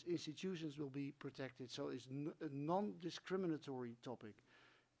governments, institutions will be protected. So it's a non-discriminatory topic.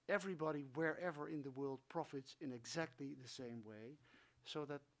 Everybody, wherever in the world, profits in exactly the same way. So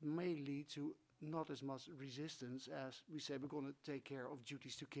that may lead to not as much resistance as we say we're going to take care of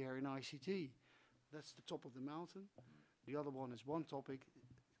duties to care in ICT. That's the top of the mountain. The other one is one topic.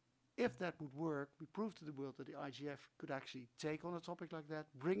 If that would work, we prove to the world that the IGF could actually take on a topic like that,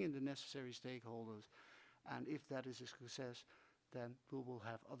 bring in the necessary stakeholders, and if that is a success, then we will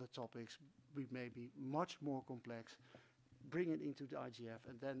have other topics which may be much more complex, bring it into the IGF,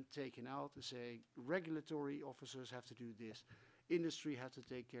 and then taken out to say regulatory officers have to do this, industry has to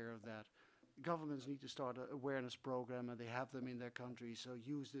take care of that, governments need to start an awareness program, and they have them in their countries, so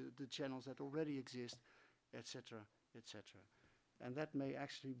use the channels that already exist. etc., etc. And that may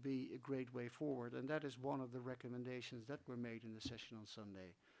actually be a great way forward, and that is one of the recommendations that were made in the session on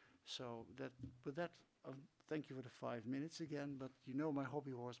Sunday. So that, with that, thank you for the 5 minutes again, but you know my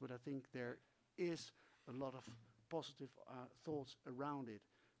hobby horse, but I think there is a lot of positive thoughts around it.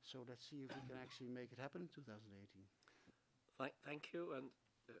 So let's see if we can actually make it happen in 2018. Thank you, and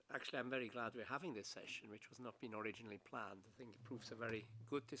actually I'm very glad we're having this session, which was not been originally planned. I think it proves a very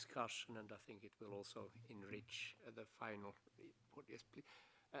good discussion, and I think it will also enrich the final report. Yes, please.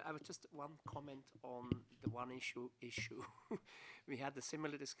 I would just one comment on the one issue. We had a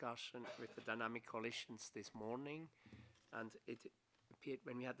similar discussion with the dynamic coalitions this morning, and it appeared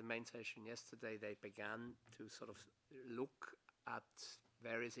when we had the main session yesterday, they began to sort of look at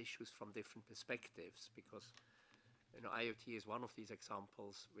various issues from different perspectives, because IoT is one of these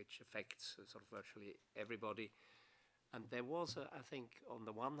examples which affects sort of virtually everybody. And there was, I think, on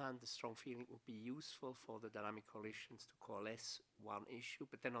the one hand, the strong feeling it would be useful for the dynamic coalitions to coalesce one issue,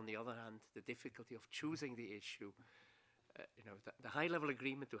 but then on the other hand, the difficulty of choosing the issue. The high-level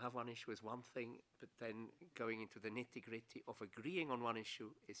agreement to have one issue is one thing, but then going into the nitty-gritty of agreeing on one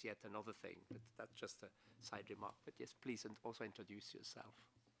issue is yet another thing. But that's just a side remark. But yes, please, and also introduce yourself.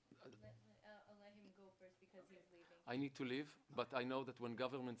 I'll let him go first because he's leaving. I need to leave, but I know that when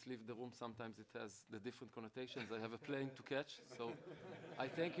governments leave the room, sometimes it has the different connotations. I have a plane to catch, so I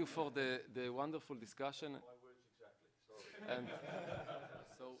thank you for the wonderful discussion. My words exactly. Sorry. And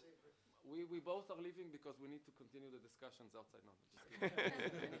so we both are leaving because we need to continue the discussions outside now. Just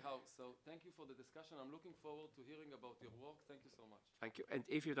kidding. Anyhow, so thank you for the discussion. I'm looking forward to hearing about your work. Thank you so much. Thank you. And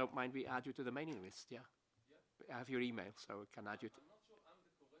if you don't mind, we add you to the mailing list, yeah? Yeah. I have your email, so we can add you to... I'm not sure I'm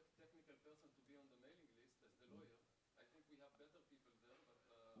the correct technical person to be on the mailing list as the lawyer. I think we have better people there,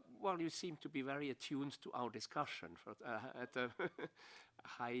 but... Well, you seem to be very attuned to our discussion at a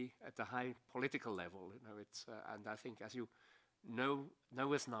high political level. It's and I think as you know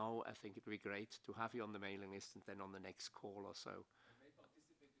us now, I think it would be great to have you on the mailing list and then on the next call or so. I may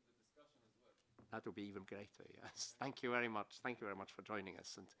participate in the discussion as well. That would be even greater, yes. Thank you very much. Thank you very much for joining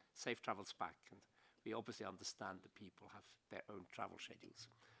us, and safe travels back. And we obviously understand the people have their own travel schedules.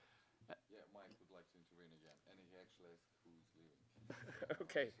 Yeah, Mike would like to intervene again, and he actually asked who's leaving.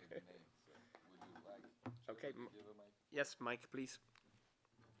 Okay. So the name, so would you like? Okay. Give a mic? Yes, Mike, please.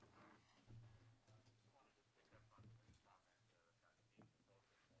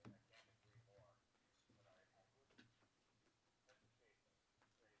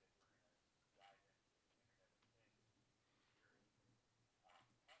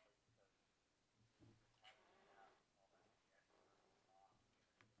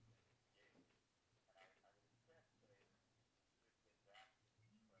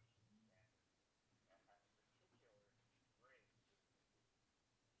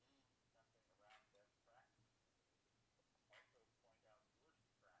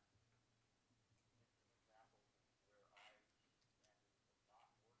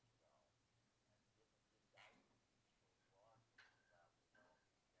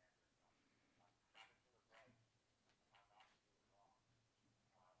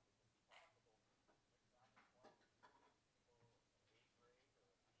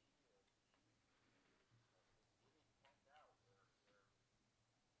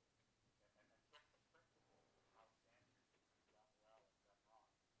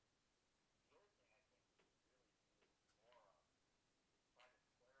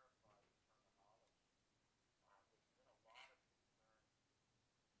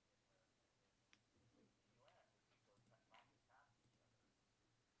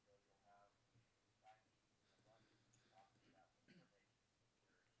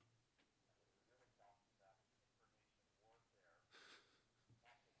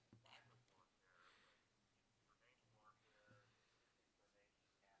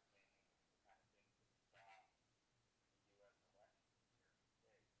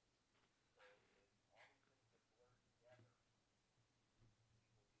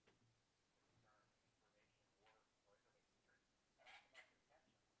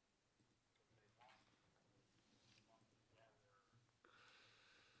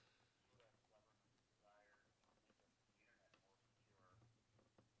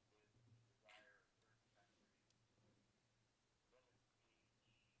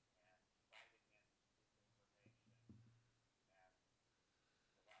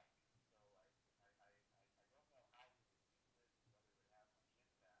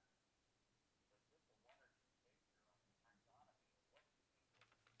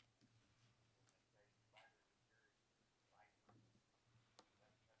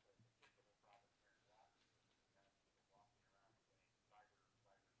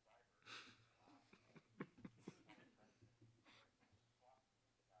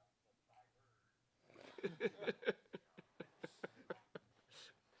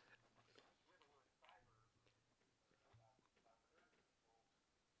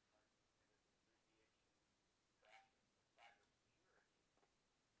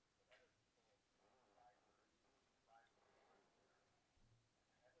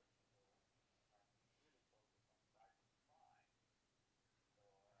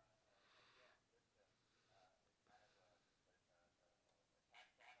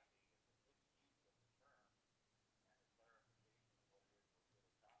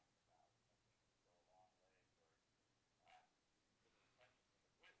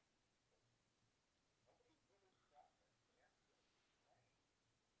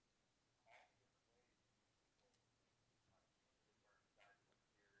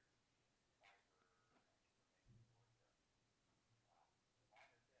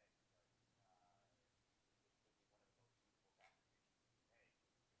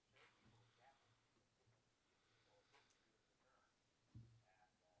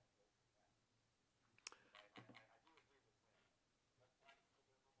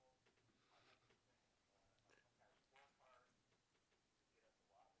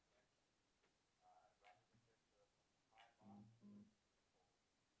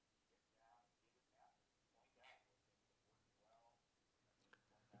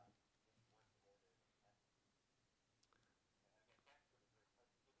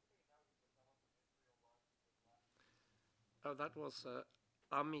 Oh, that was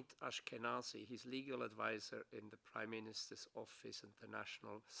Amit Ashkenazi. He's legal advisor in the Prime Minister's Office and the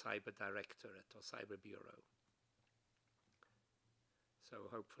National Cyber Directorate or Cyber Bureau. So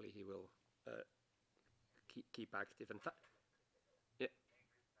hopefully he will keep active. And yeah.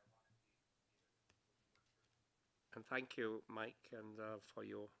 And thank you, Mike, and for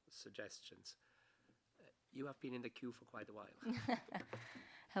your suggestions. You have been in the queue for quite a while.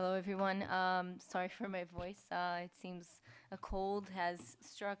 Hello, everyone. Sorry for my voice. It seems a cold has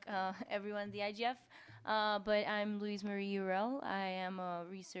struck everyone at the IGF. But I'm Louise Marie Urel. I am a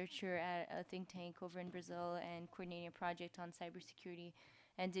researcher at a think tank over in Brazil and coordinating a project on cybersecurity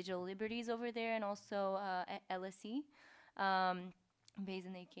and digital liberties over there, and also at LSE, based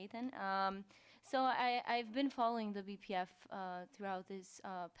in the UK then. So I've been following the BPF throughout this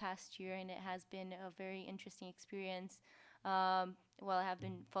past year, and it has been a very interesting experience. Well, I have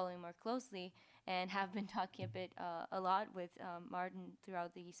been following more closely and have been talking a lot with Martin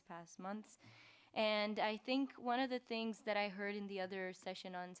throughout these past months. And I think one of the things that I heard in the other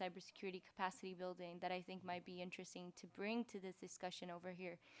session on cybersecurity capacity building that I think might be interesting to bring to this discussion over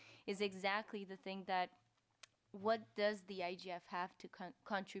here is exactly the thing that what does the IGF have to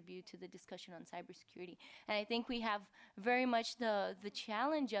contribute to the discussion on cybersecurity? And I think we have very much the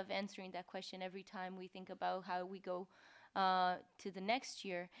challenge of answering that question every time we think about how we go to the next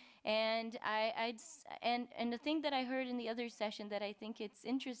year. And and the thing that I heard in the other session that I think it's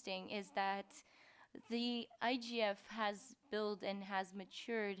interesting is that the IGF has built and has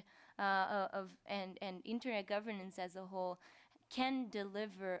matured and internet governance as a whole can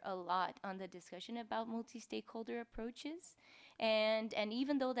deliver a lot on the discussion about multi-stakeholder approaches. And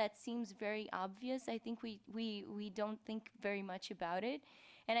even though that seems very obvious, I think we don't think very much about it.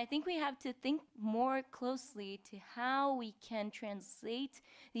 And I think we have to think more closely to how we can translate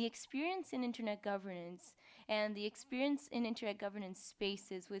the experience in internet governance and the experience in internet governance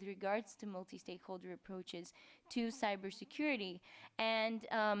spaces with regards to multi-stakeholder approaches to cybersecurity. And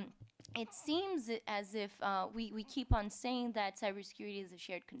it seems as if we keep on saying that cybersecurity is a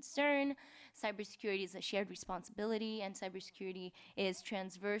shared concern, cybersecurity is a shared responsibility, and cybersecurity is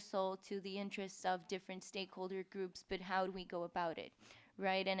transversal to the interests of different stakeholder groups, but how do we go about it?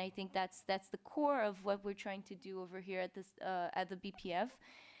 Right, and I think that's the core of what we're trying to do over here at this at the BPF,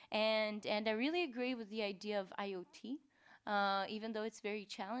 and I really agree with the idea of IoT, even though it's very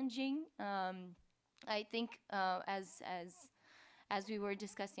challenging. I think as we were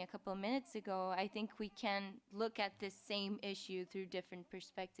discussing a couple of minutes ago, I think we can look at this same issue through different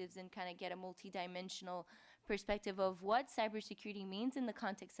perspectives and kind of get a multidimensional perspective of what cybersecurity means in the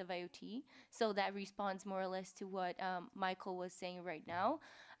context of IoT. So that responds more or less to what Michael was saying right now.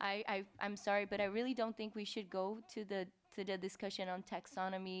 I'm sorry, but I really don't think we should go to the discussion on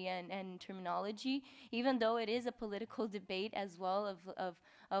taxonomy and terminology, even though it is a political debate as well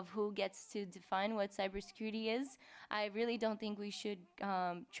of who gets to define what cybersecurity is. I really don't think we should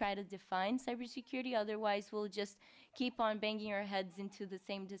try to define cybersecurity, otherwise we'll just keep on banging our heads into the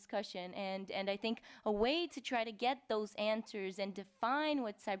same discussion. And I think a way to try to get those answers and define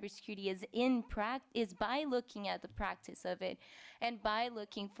what cybersecurity is in practice is by looking at the practice of it, and by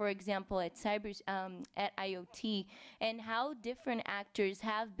looking, for example, at at IoT and how different actors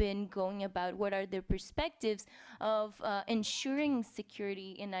have been going about what are their perspectives of ensuring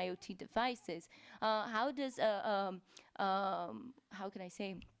security in IoT devices. How does how can I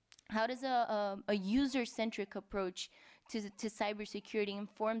say? How does a user-centric approach to cybersecurity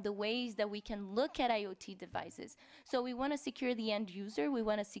inform the ways that we can look at IoT devices? So we want to secure the end user. We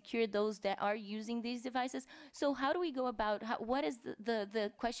want to secure those that are using these devices. So how do we go about, what is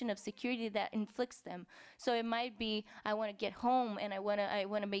the question of security that inflicts them? So it might be, I want to get home and I want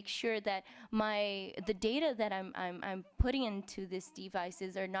to make sure that the data that I'm putting into these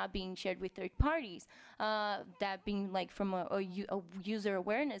devices are not being shared with third parties. That being like from a user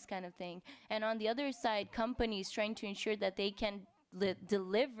awareness kind of thing. And on the other side, companies trying to ensure that they can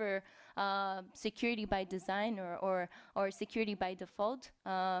deliver security by design or security by default,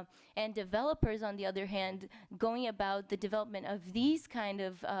 and developers on the other hand going about the development of these kind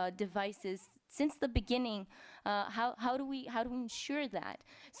of devices since the beginning. How do we ensure that?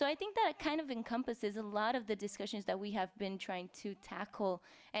 So I think that kind of encompasses a lot of the discussions that we have been trying to tackle,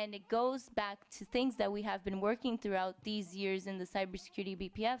 and it goes back to things that we have been working throughout these years in the cybersecurity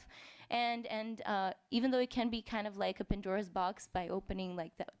BPF. And even though it can be kind of like a Pandora's box by opening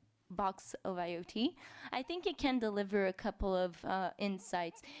like the box of IoT, I think it can deliver a couple of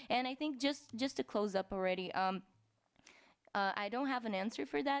insights. And I think just to close up already, I don't have an answer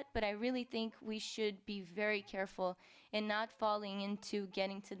for that, but I really think we should be very careful in not falling into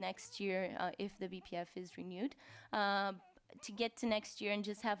getting to next year if the BPF is renewed, to get to next year and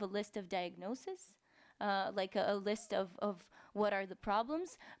just have a list of diagnoses, like a list of what are the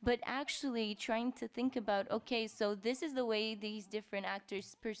problems, but actually trying to think about, okay, so this is the way these different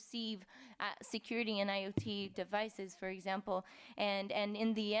actors perceive security in IoT devices, for example, and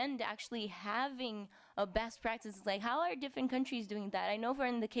in the end actually having a best practices, like how are different countries doing that? I know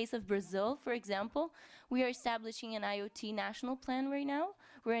in the case of Brazil, for example, we are establishing an IoT national plan right now.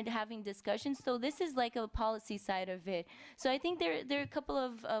 We're having discussions, so this is like a policy side of it. So I think there are a couple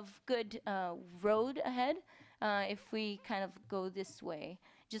of good road ahead if we kind of go this way.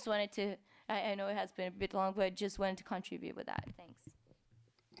 Just wanted to, I know it has been a bit long, but just wanted to contribute with that. Thanks.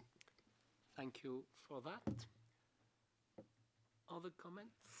 Thank you for that. Other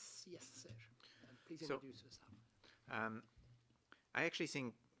comments? Yes, sir. Please introduce yourself. I actually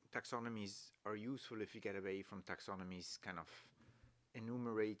think taxonomies are useful if you get away from taxonomies kind of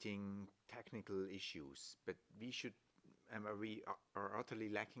enumerating technical issues, but we are utterly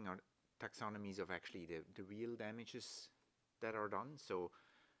lacking our taxonomies of actually the real damages that are done. So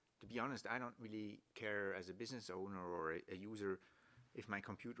to be honest, I don't really care as a business owner or a user if my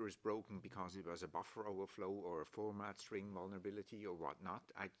computer is broken because it was a buffer overflow or a format string vulnerability or whatnot.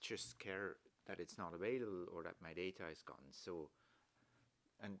 I just care that it's not available or that my data is gone. So,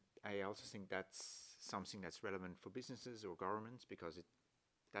 and I also think that's something that's relevant for businesses or governments because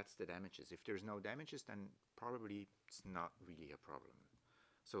that's the damages. If there's no damages, then probably it's not really a problem.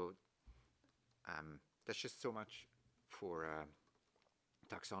 So that's just so much for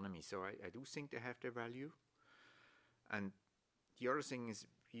taxonomy. So I do think they have their value. And the other thing is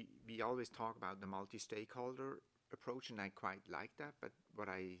we always talk about the multi-stakeholder approach, and I quite like that. But what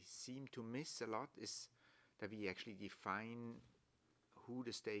I seem to miss a lot is that we actually define who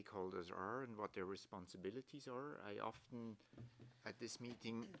the stakeholders are and what their responsibilities are. I often, at this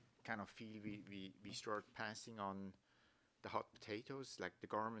meeting, kind of feel we start passing on the hot potatoes like the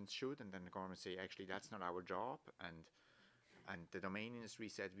government should, and then the government say, actually, that's not our job. And the domain industry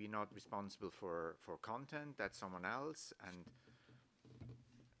said, we're not responsible for content, that's someone else.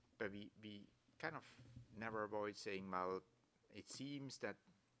 But we kind of never avoid saying, well, it seems that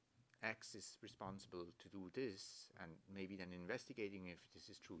X is responsible to do this, and maybe then investigating if this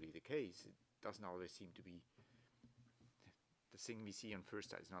is truly the case. It doesn't always seem to be the thing we see on first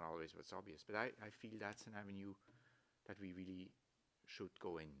sight is not always what's obvious. But I feel that's an avenue that we really should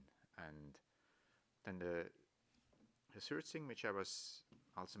go in. And then the third thing, which I was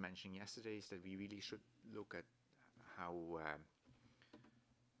also mentioning yesterday, is that we really should look at how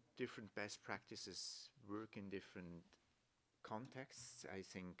different best practices work in different contexts. I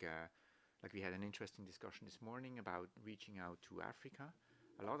think, like we had an interesting discussion this morning about reaching out to Africa.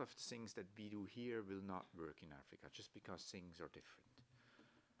 A lot of things that we do here will not work in Africa just because things are different.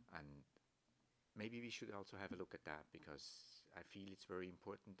 And maybe we should also have a look at that, because I feel it's very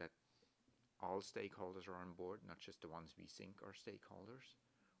important that all stakeholders are on board, not just the ones we think are stakeholders.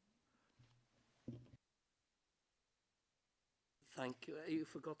 Thank you. You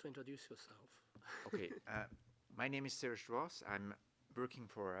forgot to introduce yourself. Okay, my name is Serge Ross. I'm working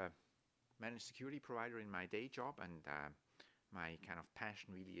for a managed security provider in my day job, and my kind of passion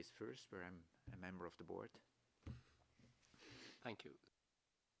really is first, where I'm a member of the board. Thank you.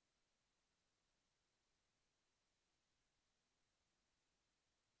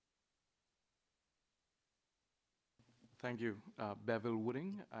 Thank you. Bevel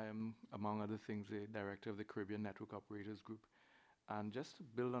Wooding. I am, among other things, the director of the Caribbean Network Operators Group. And just to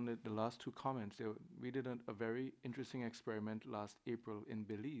build on the last two comments, we did a very interesting experiment last April in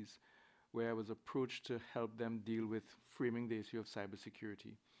Belize, where I was approached to help them deal with framing the issue of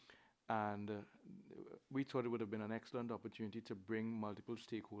cybersecurity. And we thought it would have been an excellent opportunity to bring multiple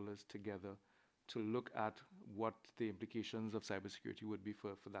stakeholders together to look at what the implications of cybersecurity would be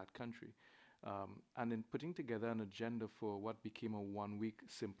for that country. And in putting together an agenda for what became a one-week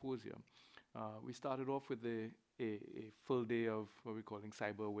symposium, we started off with a full day of what we're calling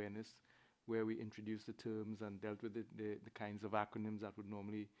cyber awareness, where we introduced the terms and dealt with the kinds of acronyms that would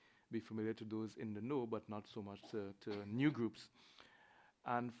normally be familiar to those in the know, but not so much to new groups.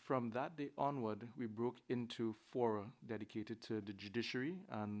 And from that day onward, we broke into fora dedicated to the judiciary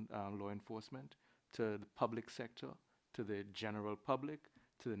and law enforcement, to the public sector, to the general public,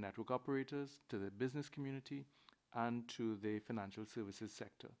 to the network operators, to the business community, and to the financial services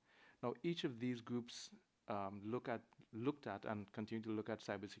sector. Now, each of these groups looked at and continue to look at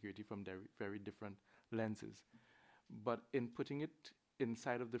cybersecurity from their very different lenses. But in putting it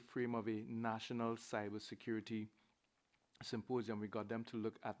inside of the frame of a national cybersecurity symposium, we got them to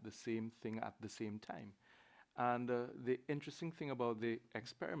look at the same thing at the same time. And the interesting thing about the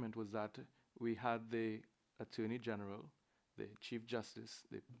experiment was that we had the Attorney General, the Chief Justice,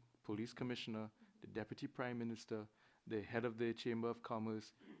 the Police Commissioner, the Deputy Prime Minister, the head of the Chamber of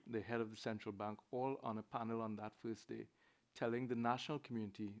Commerce, the head of the Central Bank, all on a panel on that first day, telling the national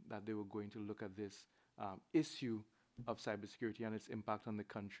community that they were going to look at this issue of cybersecurity and its impact on the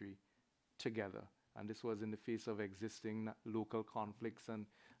country together. And this was in the face of existing local conflicts and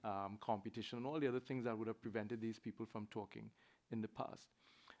competition and all the other things that would have prevented these people from talking in the past.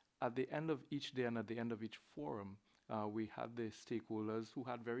 At the end of each day and at the end of each forum, we had the stakeholders who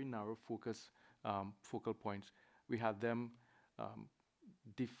had very narrow focal points. We had them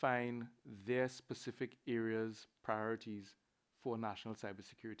define their specific areas, priorities for national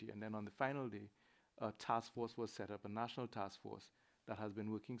cybersecurity. And then on the final day, a task force was set up, a national task force that has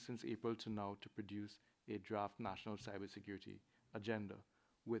been working since April to now to produce a draft national cybersecurity agenda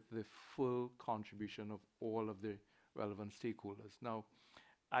with the full contribution of all of the relevant stakeholders. Now,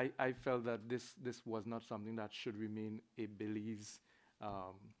 I felt that this was not something that should remain a Belize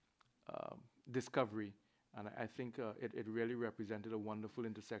discovery. And I think it really represented a wonderful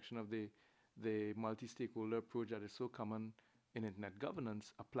intersection of the multi-stakeholder approach that is so common in internet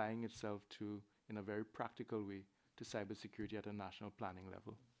governance, applying itself to, in a very practical way, to cybersecurity at a national planning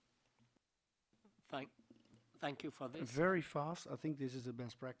level. Thank you for this. Very fast. I think this is the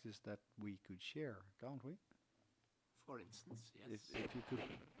best practice that we could share, can't we? For instance, yes. If you could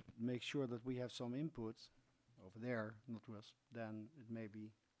make sure that we have some input over there, not to us, then it may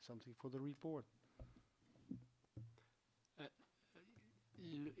be something for the report.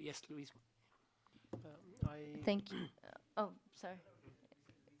 Yes, Louise. Thank you. Oh, sorry.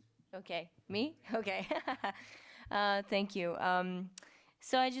 Okay, me? Okay. Thank you.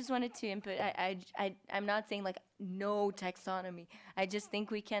 So I just wanted to input, I'm not saying like no taxonomy. I just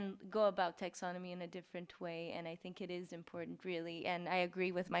think we can go about taxonomy in a different way, and I think it is important, really. And I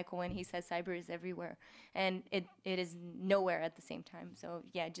agree with Michael when he says cyber is everywhere, and it is nowhere at the same time. So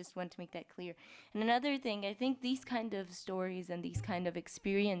yeah, I just want to make that clear. And another thing, I think these kind of stories and these kind of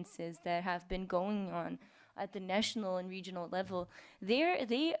experiences that have been going on at the national and regional level,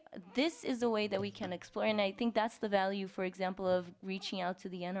 this is a way that we can explore, and I think that's the value, for example, of reaching out to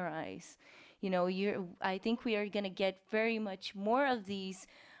the NRIs. You know, I think we are going to get very much more of these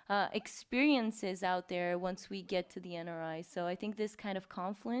experiences out there once we get to the NRI. So I think this kind of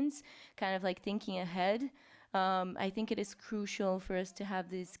confluence, kind of like thinking ahead, I think it is crucial for us to have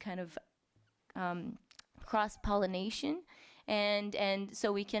this kind of cross-pollination, and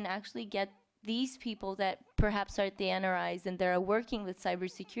so we can actually get these people that perhaps are at the NRIs and they're working with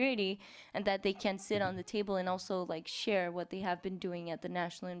cybersecurity, and that they can sit on the table and also like share what they have been doing at the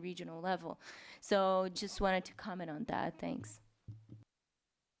national and regional level. So just wanted to comment on that. Thanks.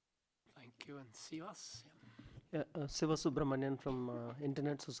 Thank you. And Sivas? Yeah, Siva Subramanian from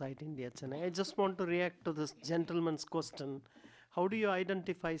Internet Society India, Chennai. I just want to react to this gentleman's question. How do you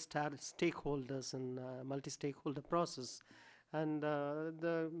identify stakeholders in multi-stakeholder process? And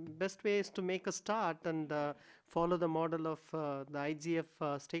the best way is to make a start and follow the model of the IGF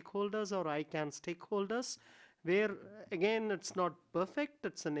stakeholders or ICANN stakeholders, where again it's not perfect,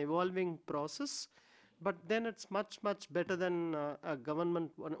 it's an evolving process, but then it's much, much better than a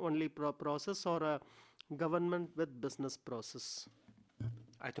government only process or a government with business process.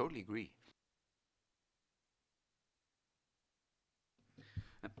 I totally agree.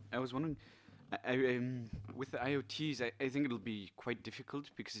 I was wondering, with the IoTs, I think it'll be quite difficult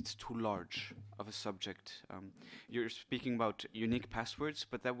because it's too large of a subject. You're speaking about unique passwords,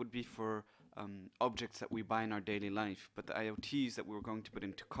 but that would be for objects that we buy in our daily life. But the IoTs that we're going to put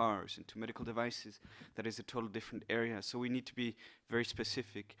into cars, into medical devices, that is a total different area. So we need to be very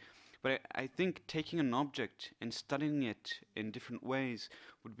specific. But I think taking an object and studying it in different ways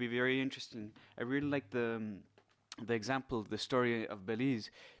would be very interesting. I really like the example, the story of Belize,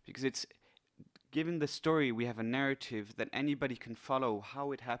 because it's given the story, we have a narrative that anybody can follow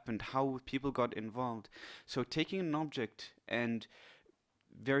how it happened, how people got involved. So taking an object and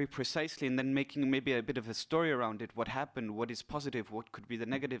very precisely, and then making maybe a bit of a story around it, what happened, what is positive, what could be the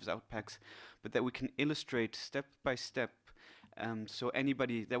negatives, outpacks, but that we can illustrate step by step. So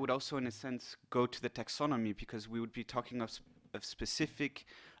anybody, that would also in a sense go to the taxonomy, because we would be talking of specific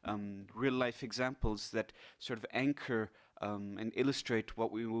real life examples that sort of anchor and illustrate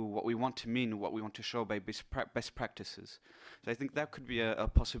what we want to mean, what we want to show by best practices. So I think that could be a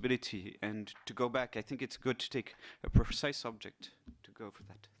possibility. And to go back, I think it's good to take a precise object to go for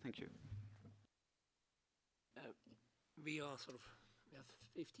that. Thank you. We are sort of, we have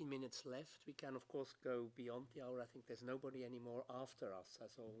 15 minutes left. We can of course go beyond the hour. I think there's nobody anymore after us.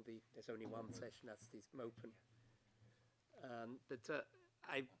 There's only one session that's this open. But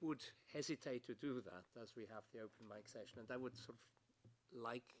I would hesitate to do that as we have the open mic session, and I would sort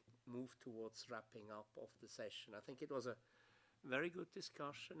of move towards wrapping up of the session. I think it was a very good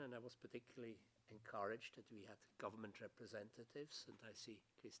discussion, and I was particularly encouraged that we had government representatives, and I see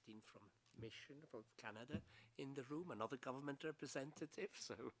Christine from Mission from Canada in the room, another government representative.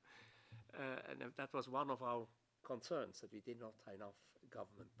 So, and that was one of our concerns, that we did not have enough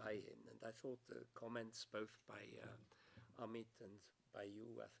government buy-in. And I thought the comments both by Amit and by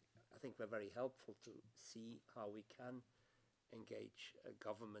you, I think were very helpful to see how we can engage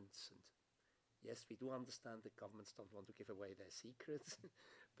governments. And yes, we do understand that governments don't want to give away their secrets,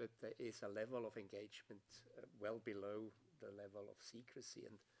 but there is a level of engagement well below the level of secrecy.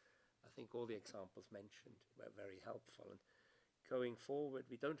 And I think all the examples mentioned were very helpful. And going forward,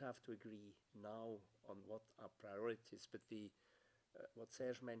 we don't have to agree now on what our priorities, but what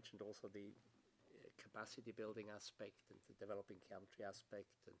Serge mentioned also, the capacity building aspect and the developing country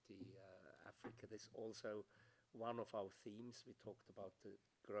aspect and the Africa, this also one of our themes. We talked about the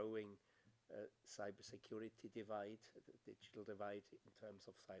growing cybersecurity divide, the digital divide in terms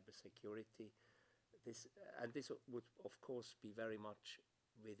of cybersecurity. This would of course be very much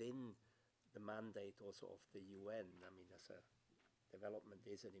within the mandate also of the UN. I mean, as a development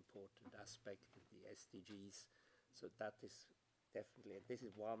is an important aspect of the SDGs. So that is definitely, and this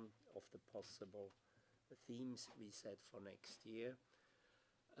is one of the possible themes we set for next year.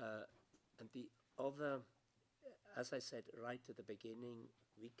 And the other, as I said right at the beginning,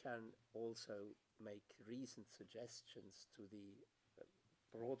 we can also make reasoned suggestions to the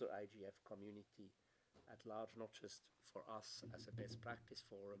broader IGF community at large, not just for us as a best practice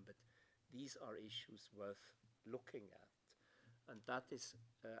forum, but these are issues worth looking at. And that is,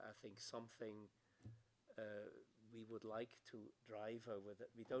 I think, something we would like to drive over,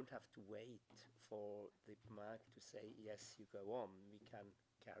 that we don't have to wait for the PMAC to say, yes, you go on, we can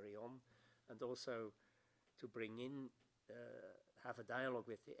carry on. And also to bring in, have a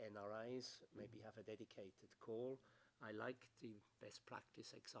dialogue with the NRIs, maybe have a dedicated call. I like the best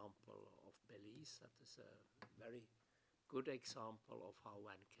practice example of Belize. That is a very good example of how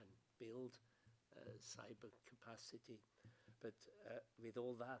one can build cyber capacity. But with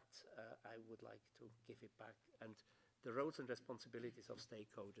all that, I would like to give it back. And the roles and responsibilities of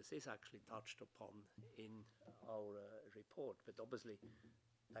stakeholders is actually touched upon in our report. But obviously,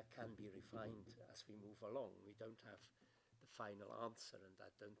 that can be refined as we move along. We don't have the final answer, and I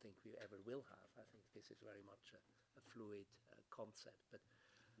don't think we ever will have. I think this is very much a fluid concept. But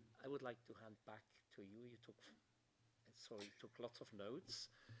I would like to hand back to you. You took lots of notes.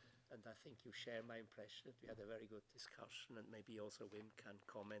 And I think you share my impression that we had a very good discussion, and maybe also Wim can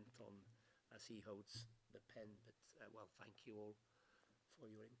comment on as he holds the pen. But well, thank you all for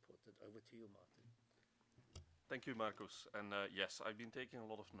your input. And over to you, Martin. Thank you, Marcus. And yes, I've been taking a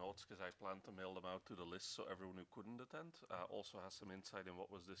lot of notes because I plan to mail them out to the list so everyone who couldn't attend also has some insight in what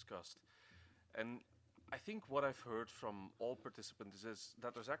was discussed. And I think what I've heard from all participants is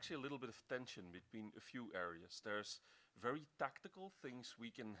that there's actually a little bit of tension between a few areas. There's very tactical things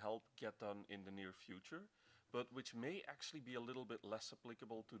we can help get done in the near future, but which may actually be a little bit less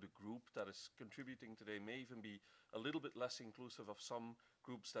applicable to the group that is contributing today, may even be a little bit less inclusive of some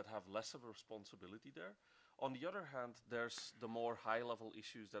groups that have less of a responsibility there. On the other hand, there's the more high-level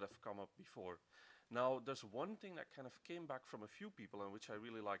issues that have come up before. Now, there's one thing that kind of came back from a few people and which I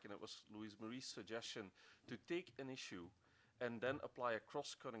really like, and it was Louise Marie's suggestion to take an issue and then apply a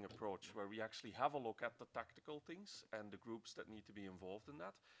cross-cutting approach where we actually have a look at the tactical things and the groups that need to be involved in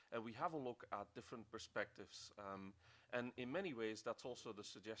that, and we have a look at different perspectives. And in many ways, that's also the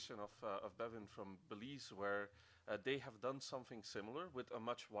suggestion of Bevin from Belize, where they have done something similar with a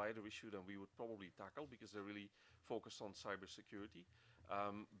much wider issue than we would probably tackle because they're really focused on cybersecurity.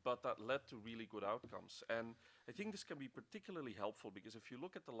 But that led to really good outcomes. And I think this can be particularly helpful because if you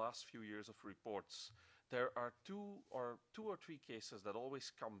look at the last few years of reports, there are two or three cases that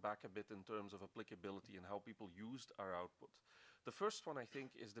always come back a bit in terms of applicability and how people used our output. The first one, I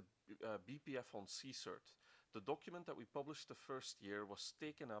think, is the BPF on CSIRT. The document that we published the first year was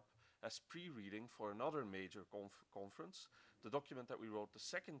taken up as pre-reading for another major conference. The document that we wrote the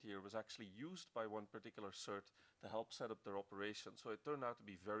second year was actually used by one particular CERT to help set up their operation. So it turned out to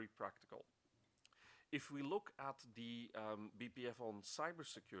be very practical. If we look at the BPF on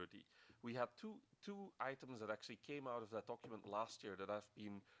cybersecurity, we had two items that actually came out of that document last year that have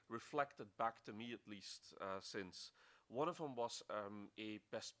been reflected back to me at least since. One of them was a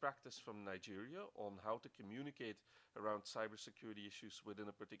best practice from Nigeria on how to communicate around cybersecurity issues within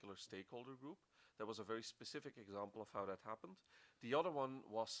a particular stakeholder group. That was a very specific example of how that happened. The other one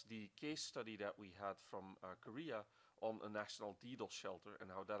was the case study that we had from Korea on a national DDoS shelter and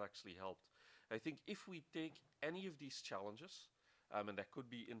how that actually helped. I think if we take any of these challenges, and that could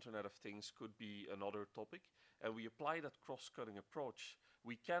be Internet of Things, could be another topic, and we apply that cross-cutting approach,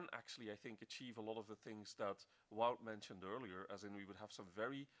 we can actually, I think, achieve a lot of the things that Wout mentioned earlier, as in we would have some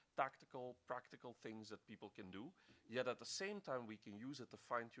very tactical, practical things that people can do, yet at the same time we can use it to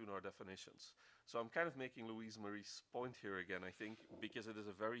fine-tune our definitions. So I'm kind of making Louise Marie's point here again, I think, because it is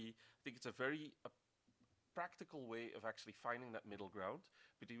a very, I think it's a very practical way of actually finding that middle ground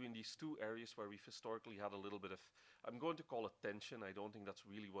between these two areas where we've historically had a little bit of, I'm going to call it tension, I don't think that's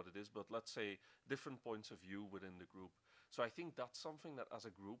really what it is, but let's say different points of view within the group. So I think that's something that as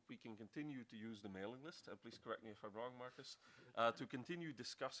a group we can continue to use the mailing list, and please correct me if I'm wrong, Marcus, to continue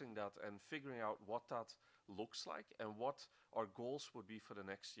discussing that and figuring out what that looks like and what our goals would be for the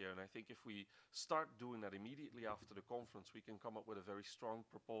next year. And I think if we start doing that immediately after the conference, we can come up with a very strong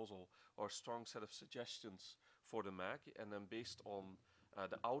proposal or a strong set of suggestions for the MAG, and then based on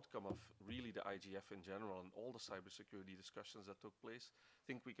the outcome of really the IGF in general and all the cybersecurity discussions that took place, I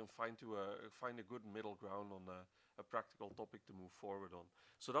think we can find a good middle ground on a practical topic to move forward on.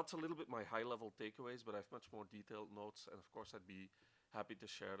 So that's a little bit my high-level takeaways, but I have much more detailed notes, and of course I'd be happy to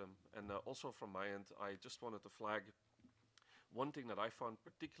share them. And also from my end, I just wanted to flag one thing that I found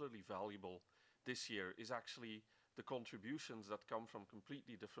particularly valuable this year is actually the contributions that come from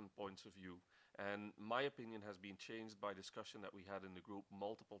completely different points of view. And my opinion has been changed by discussion that we had in the group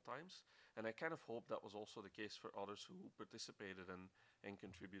multiple times. And I kind of hope that was also the case for others who participated and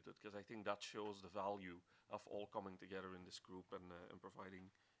contributed, because I think that shows the value of all coming together in this group and providing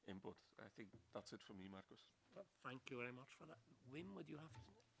input. I think that's it for me, Marcus. Well, thank you very much for that. Wim, would you have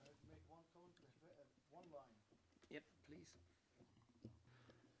to? Make one comment, one line. Yep, please.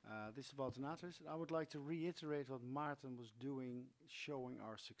 This is about Donatus. I would like to reiterate what Maarten was doing, showing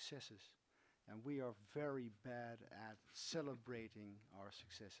our successes. And we are very bad at celebrating our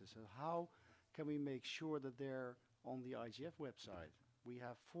successes. So how can we make sure that they're on the IGF website? We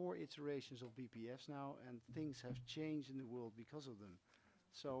have 4 iterations of BPFs now, and things have changed in the world because of them.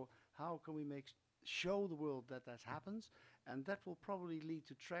 So how can we show the world that that happens? And that will probably lead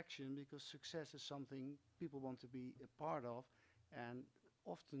to traction, because success is something people want to be a part of. And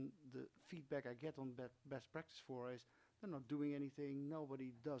often the feedback I get on best practice for is they're not doing anything,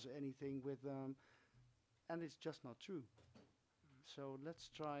 nobody does anything with them, and it's just not true. So let's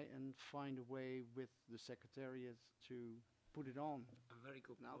try and find a way with the Secretariat to put it on. A very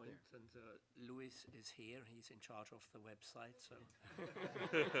good out point. there. And Louis is here, he's in charge of the website, so.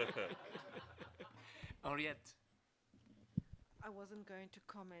 Henriette. I wasn't going to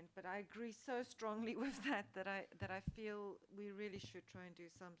comment, but I agree so strongly with that I feel we really should try and do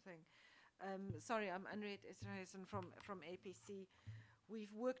something. Sorry, I'm Henriette Esraisen from APC.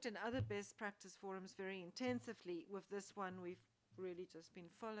 We've worked in other best practice forums very intensively. With this one, we've really just been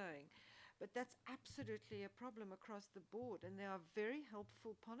following. But that's absolutely a problem across the board, and they are very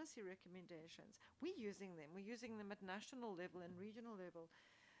helpful policy recommendations. We're using them. We're using them at national level and regional level.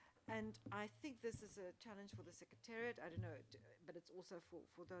 And I think this is a challenge for the Secretariat. I don't know, but it's also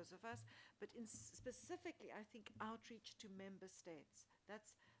for those of us. But specifically, I think outreach to member states.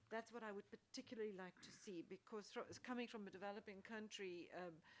 That's what I would particularly like to see, because coming from a developing country,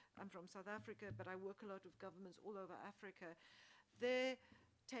 I'm from South Africa, but I work a lot with governments all over Africa. Their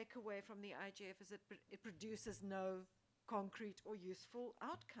takeaway from the IGF is that it produces no concrete or useful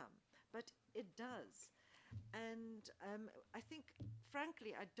outcome, but it does. And I think,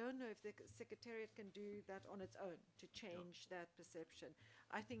 frankly, I don't know if the Secretariat can do that on its own to change that perception.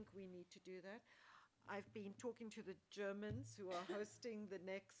 I think we need to do that. I've been talking to the Germans who are hosting the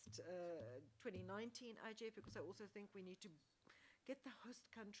next 2019 IGF, because I also think we need to get the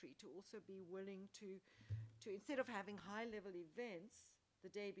host country to also be willing to instead of having high-level events the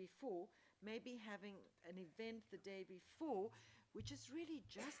day before, maybe having an event the day before, which is really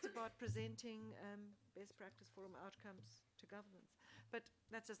just about presenting best practice forum outcomes to governments. But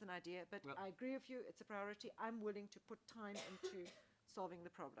that's just an idea. But well, I agree with you, it's a priority. I'm willing to put time into solving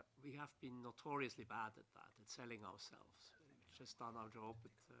the problem. We have been notoriously bad at that, at selling ourselves. We've just done our job,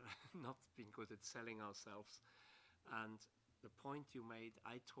 but not been good at selling ourselves. And the point you made,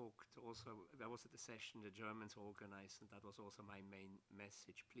 I talked also, that was at the session the Germans organized, and that was also my main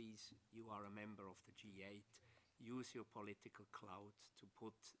message. Please, you are a member of the G8. Use your political clout to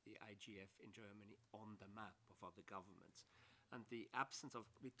put the IGF in Germany on the map of other governments. And the absence of,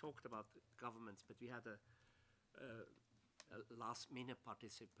 we talked about the governments, but we had a last-minute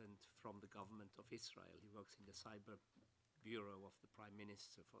participant from the government of Israel. He works in the cyber bureau of the prime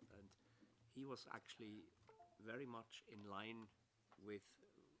minister, and he was actually very much in line with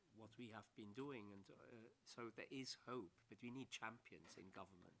what we have been doing. And so there is hope, but we need champions in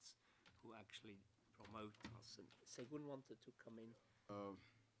governments who actually promote us. And Segun wanted to come in.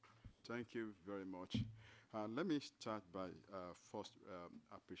 Thank you very much. Let me start by first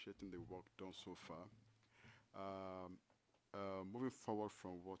appreciating the work done so far. Moving forward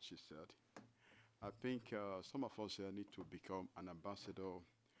from what she said, I think some of us need to become an ambassador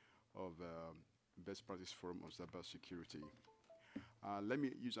of Best Practice Forum on Cybersecurity. Let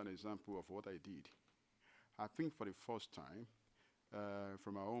me use an example of what I did. I think for the first time,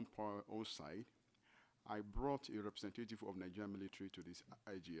 from our own side, I brought a representative of Nigerian military to this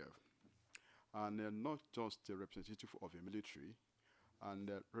IGF. And not just a representative of the military, and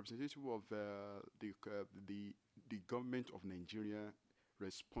a representative of the government of Nigeria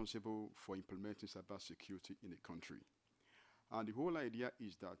responsible for implementing cybersecurity in the country. And the whole idea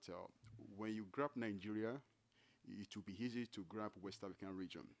is that when you grab Nigeria, it will be easy to grab West African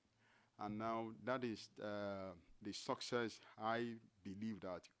region. And now that is the success I believe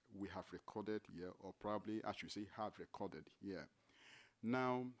that we have recorded here, or probably I should say have recorded here.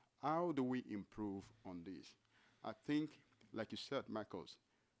 Now, how do we improve on this? I think, like you said, Marcos,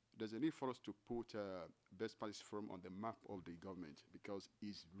 there's a need for us to put Best Practice Forum on the map of the government, because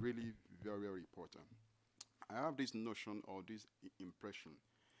it's really very, very important. I have this notion or this impression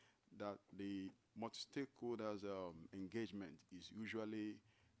that the multi-stakeholders engagement is usually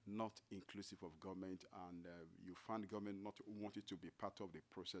not inclusive of government, and you find government not wanting to be part of the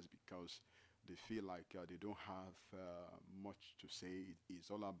process because they feel like they don't have much to say. It's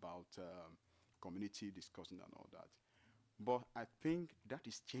all about community discussion and all that. But I think that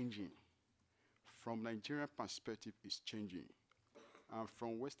is changing. From Nigerian perspective, it's changing. And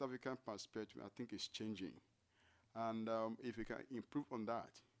from West African perspective, I think it's changing. And if we can improve on that,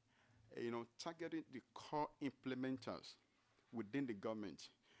 targeting the core implementers within the government.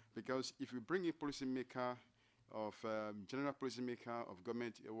 Because if you bring a policymaker of general policymaker of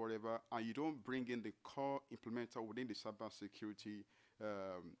government or whatever, and you don't bring in the core implementer within the cybersecurity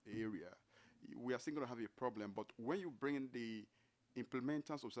area, we are still going to have a problem. But when you bring in the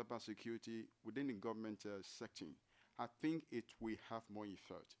implementers of cybersecurity within the government sector, I think it will have more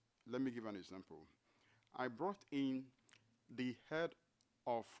effect. Let me give an example. I brought in the head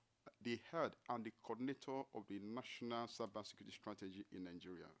and the coordinator of the National Cybersecurity Strategy in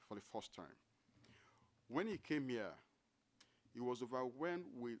Nigeria for the first time. When he came here, he was overwhelmed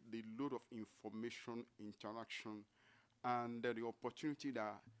with the load of information, interaction, and the opportunity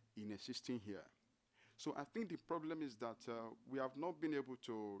that in existing here. So I think the problem is that we have not been able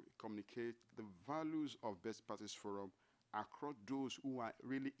to communicate the values of Best Practice Forum across those who are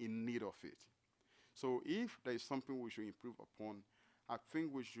really in need of it. So if there is something we should improve upon, I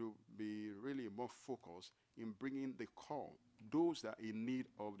think we should be really more focused in bringing the core, those that are in need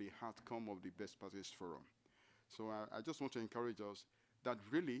of the outcome of the Best Practice Forum. So I just want to encourage us, that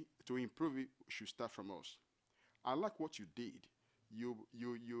really, to improve it, should start from us. I like what you did. You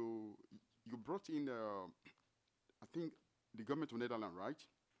brought in, I think, the government of Netherlands, right?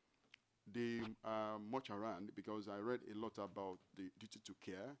 They much around because I read a lot about the duty to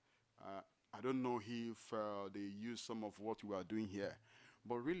care. I don't know if they use some of what we are doing here,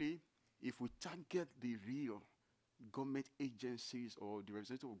 but really, if we target the real government agencies or the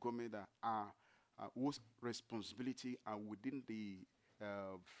representative of government that are whose responsibility are within the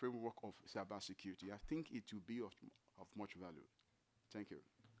framework of cybersecurity, I think it will be of much value. Thank you.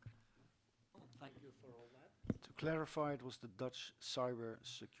 Thank you for all that. To clarify, it was the Dutch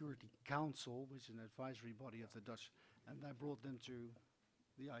Cybersecurity Council, which is an advisory body of the Dutch, and I brought them to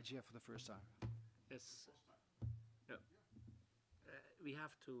the IGF for the first time. Yes. Yeah. We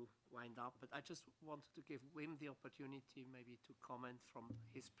have to wind up, but I just wanted to give Wim the opportunity maybe to comment from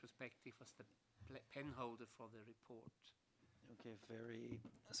his perspective as the pen holder for the report. Okay,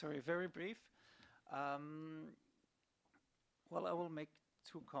 very brief. Well, I will make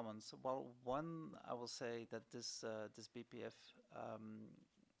two comments. Well, one, I will say that this BPF, I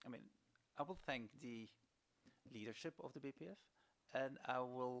mean, I will thank the leadership of the BPF, and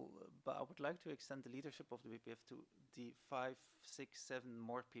but I would like to extend the leadership of the BPF to the 5, 6, 7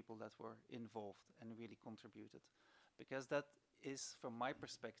 more people that were involved and really contributed, because that is, from my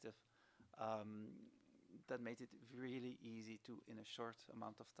perspective, that made it really easy to, in a short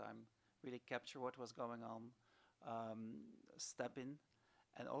amount of time, really capture what was going on, step in,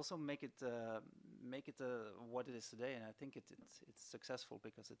 and also make it what it is today. And I think it's successful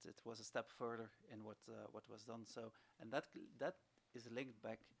because it was a step further in what was done. So, and that is linked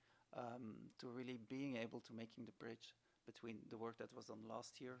back to really being able to making the bridge between the work that was done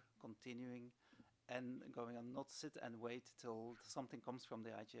last year, continuing, and going on. Not sit and wait till something comes from the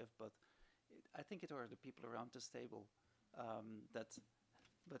IGF, but I think it were the people around this table that,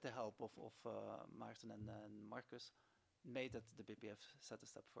 with the help of Maarten and Marcus, made that the BPF set a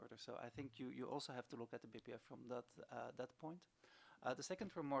step further. So I think you also have to look at the BPF from that point. The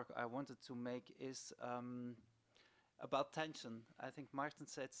second remark I wanted to make is about tension. I think Maarten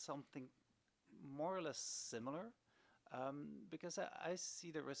said something more or less similar, because I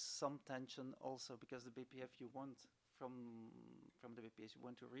see there is some tension also, because the BPF you want from the BPF, you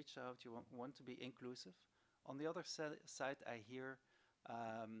want to reach out, you want to be inclusive. On the other side, I hear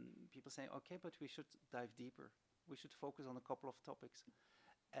people saying, okay, but we should dive deeper. We should focus on a couple of topics.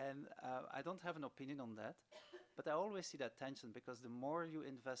 And I don't have an opinion on that, but I always see that tension, because the more you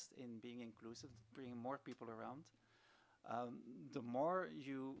invest in being inclusive, bringing more people around, the more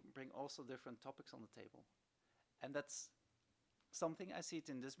you bring also different topics on the table. And that's something, I see it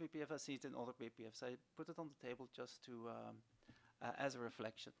in this BPF, I see it in other BPFs. I put it on the table just to, as a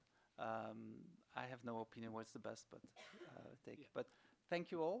reflection. I have no opinion what's the best, but But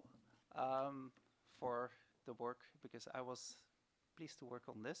thank you all for the work, because I was pleased to work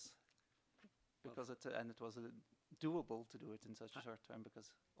on this, because it was doable to do it in such a short time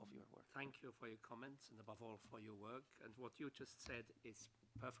because of your work. Thank you for your comments, and above all for your work. And what you just said is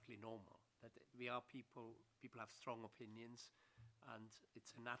perfectly normal, that we are people have strong opinions, and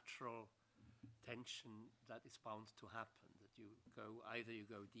it's a natural tension that is bound to happen, that either you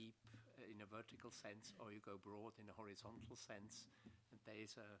go deep in a vertical sense, or you go broad in a horizontal sense, and there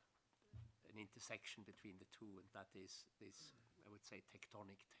is an intersection between the two, and that is this, I would say,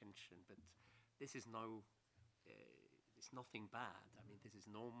 tectonic tension. But this is it's nothing bad. I mean, this is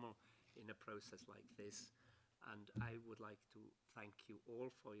normal in a process like this, and I would like to thank you all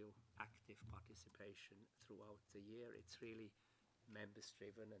for your active participation throughout the year. It's really members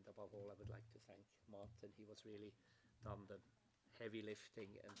driven, and above all, I would like to thank Maarten. He was really done the heavy lifting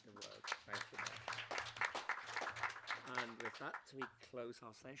and the work. Thank you, Maarten. And with that, we close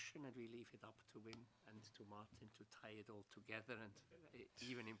our session, and we leave it up to Wim and to Maarten to tie it all together and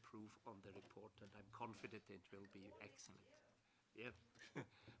even improve on the report. And I'm confident it will be excellent. Yeah.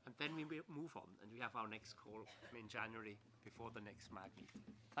 And then we will move on, and we have our next call in January before the next MAG meeting.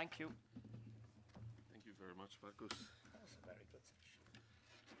 Thank you. Thank you very much, Marcus. That was a very good session.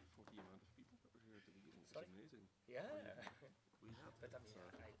 For the amount of people that were here at the beginning, it's Sorry? amazing. Yeah. We had But I mean, some-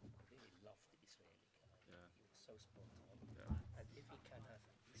 I really love the Israeli guy. Yeah. He was so spot on. Yeah. And if we can have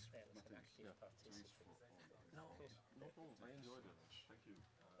Israel as an active Yeah. participant. No, no problem. I enjoyed it. Thank you.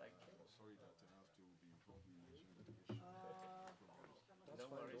 Thank you. Sorry that I have to be involved in the litigation. No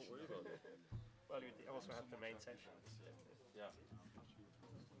worries. Don't worry about it. Well, you also have the main session. Yeah.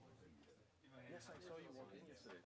 Yes, I saw you walking yesterday.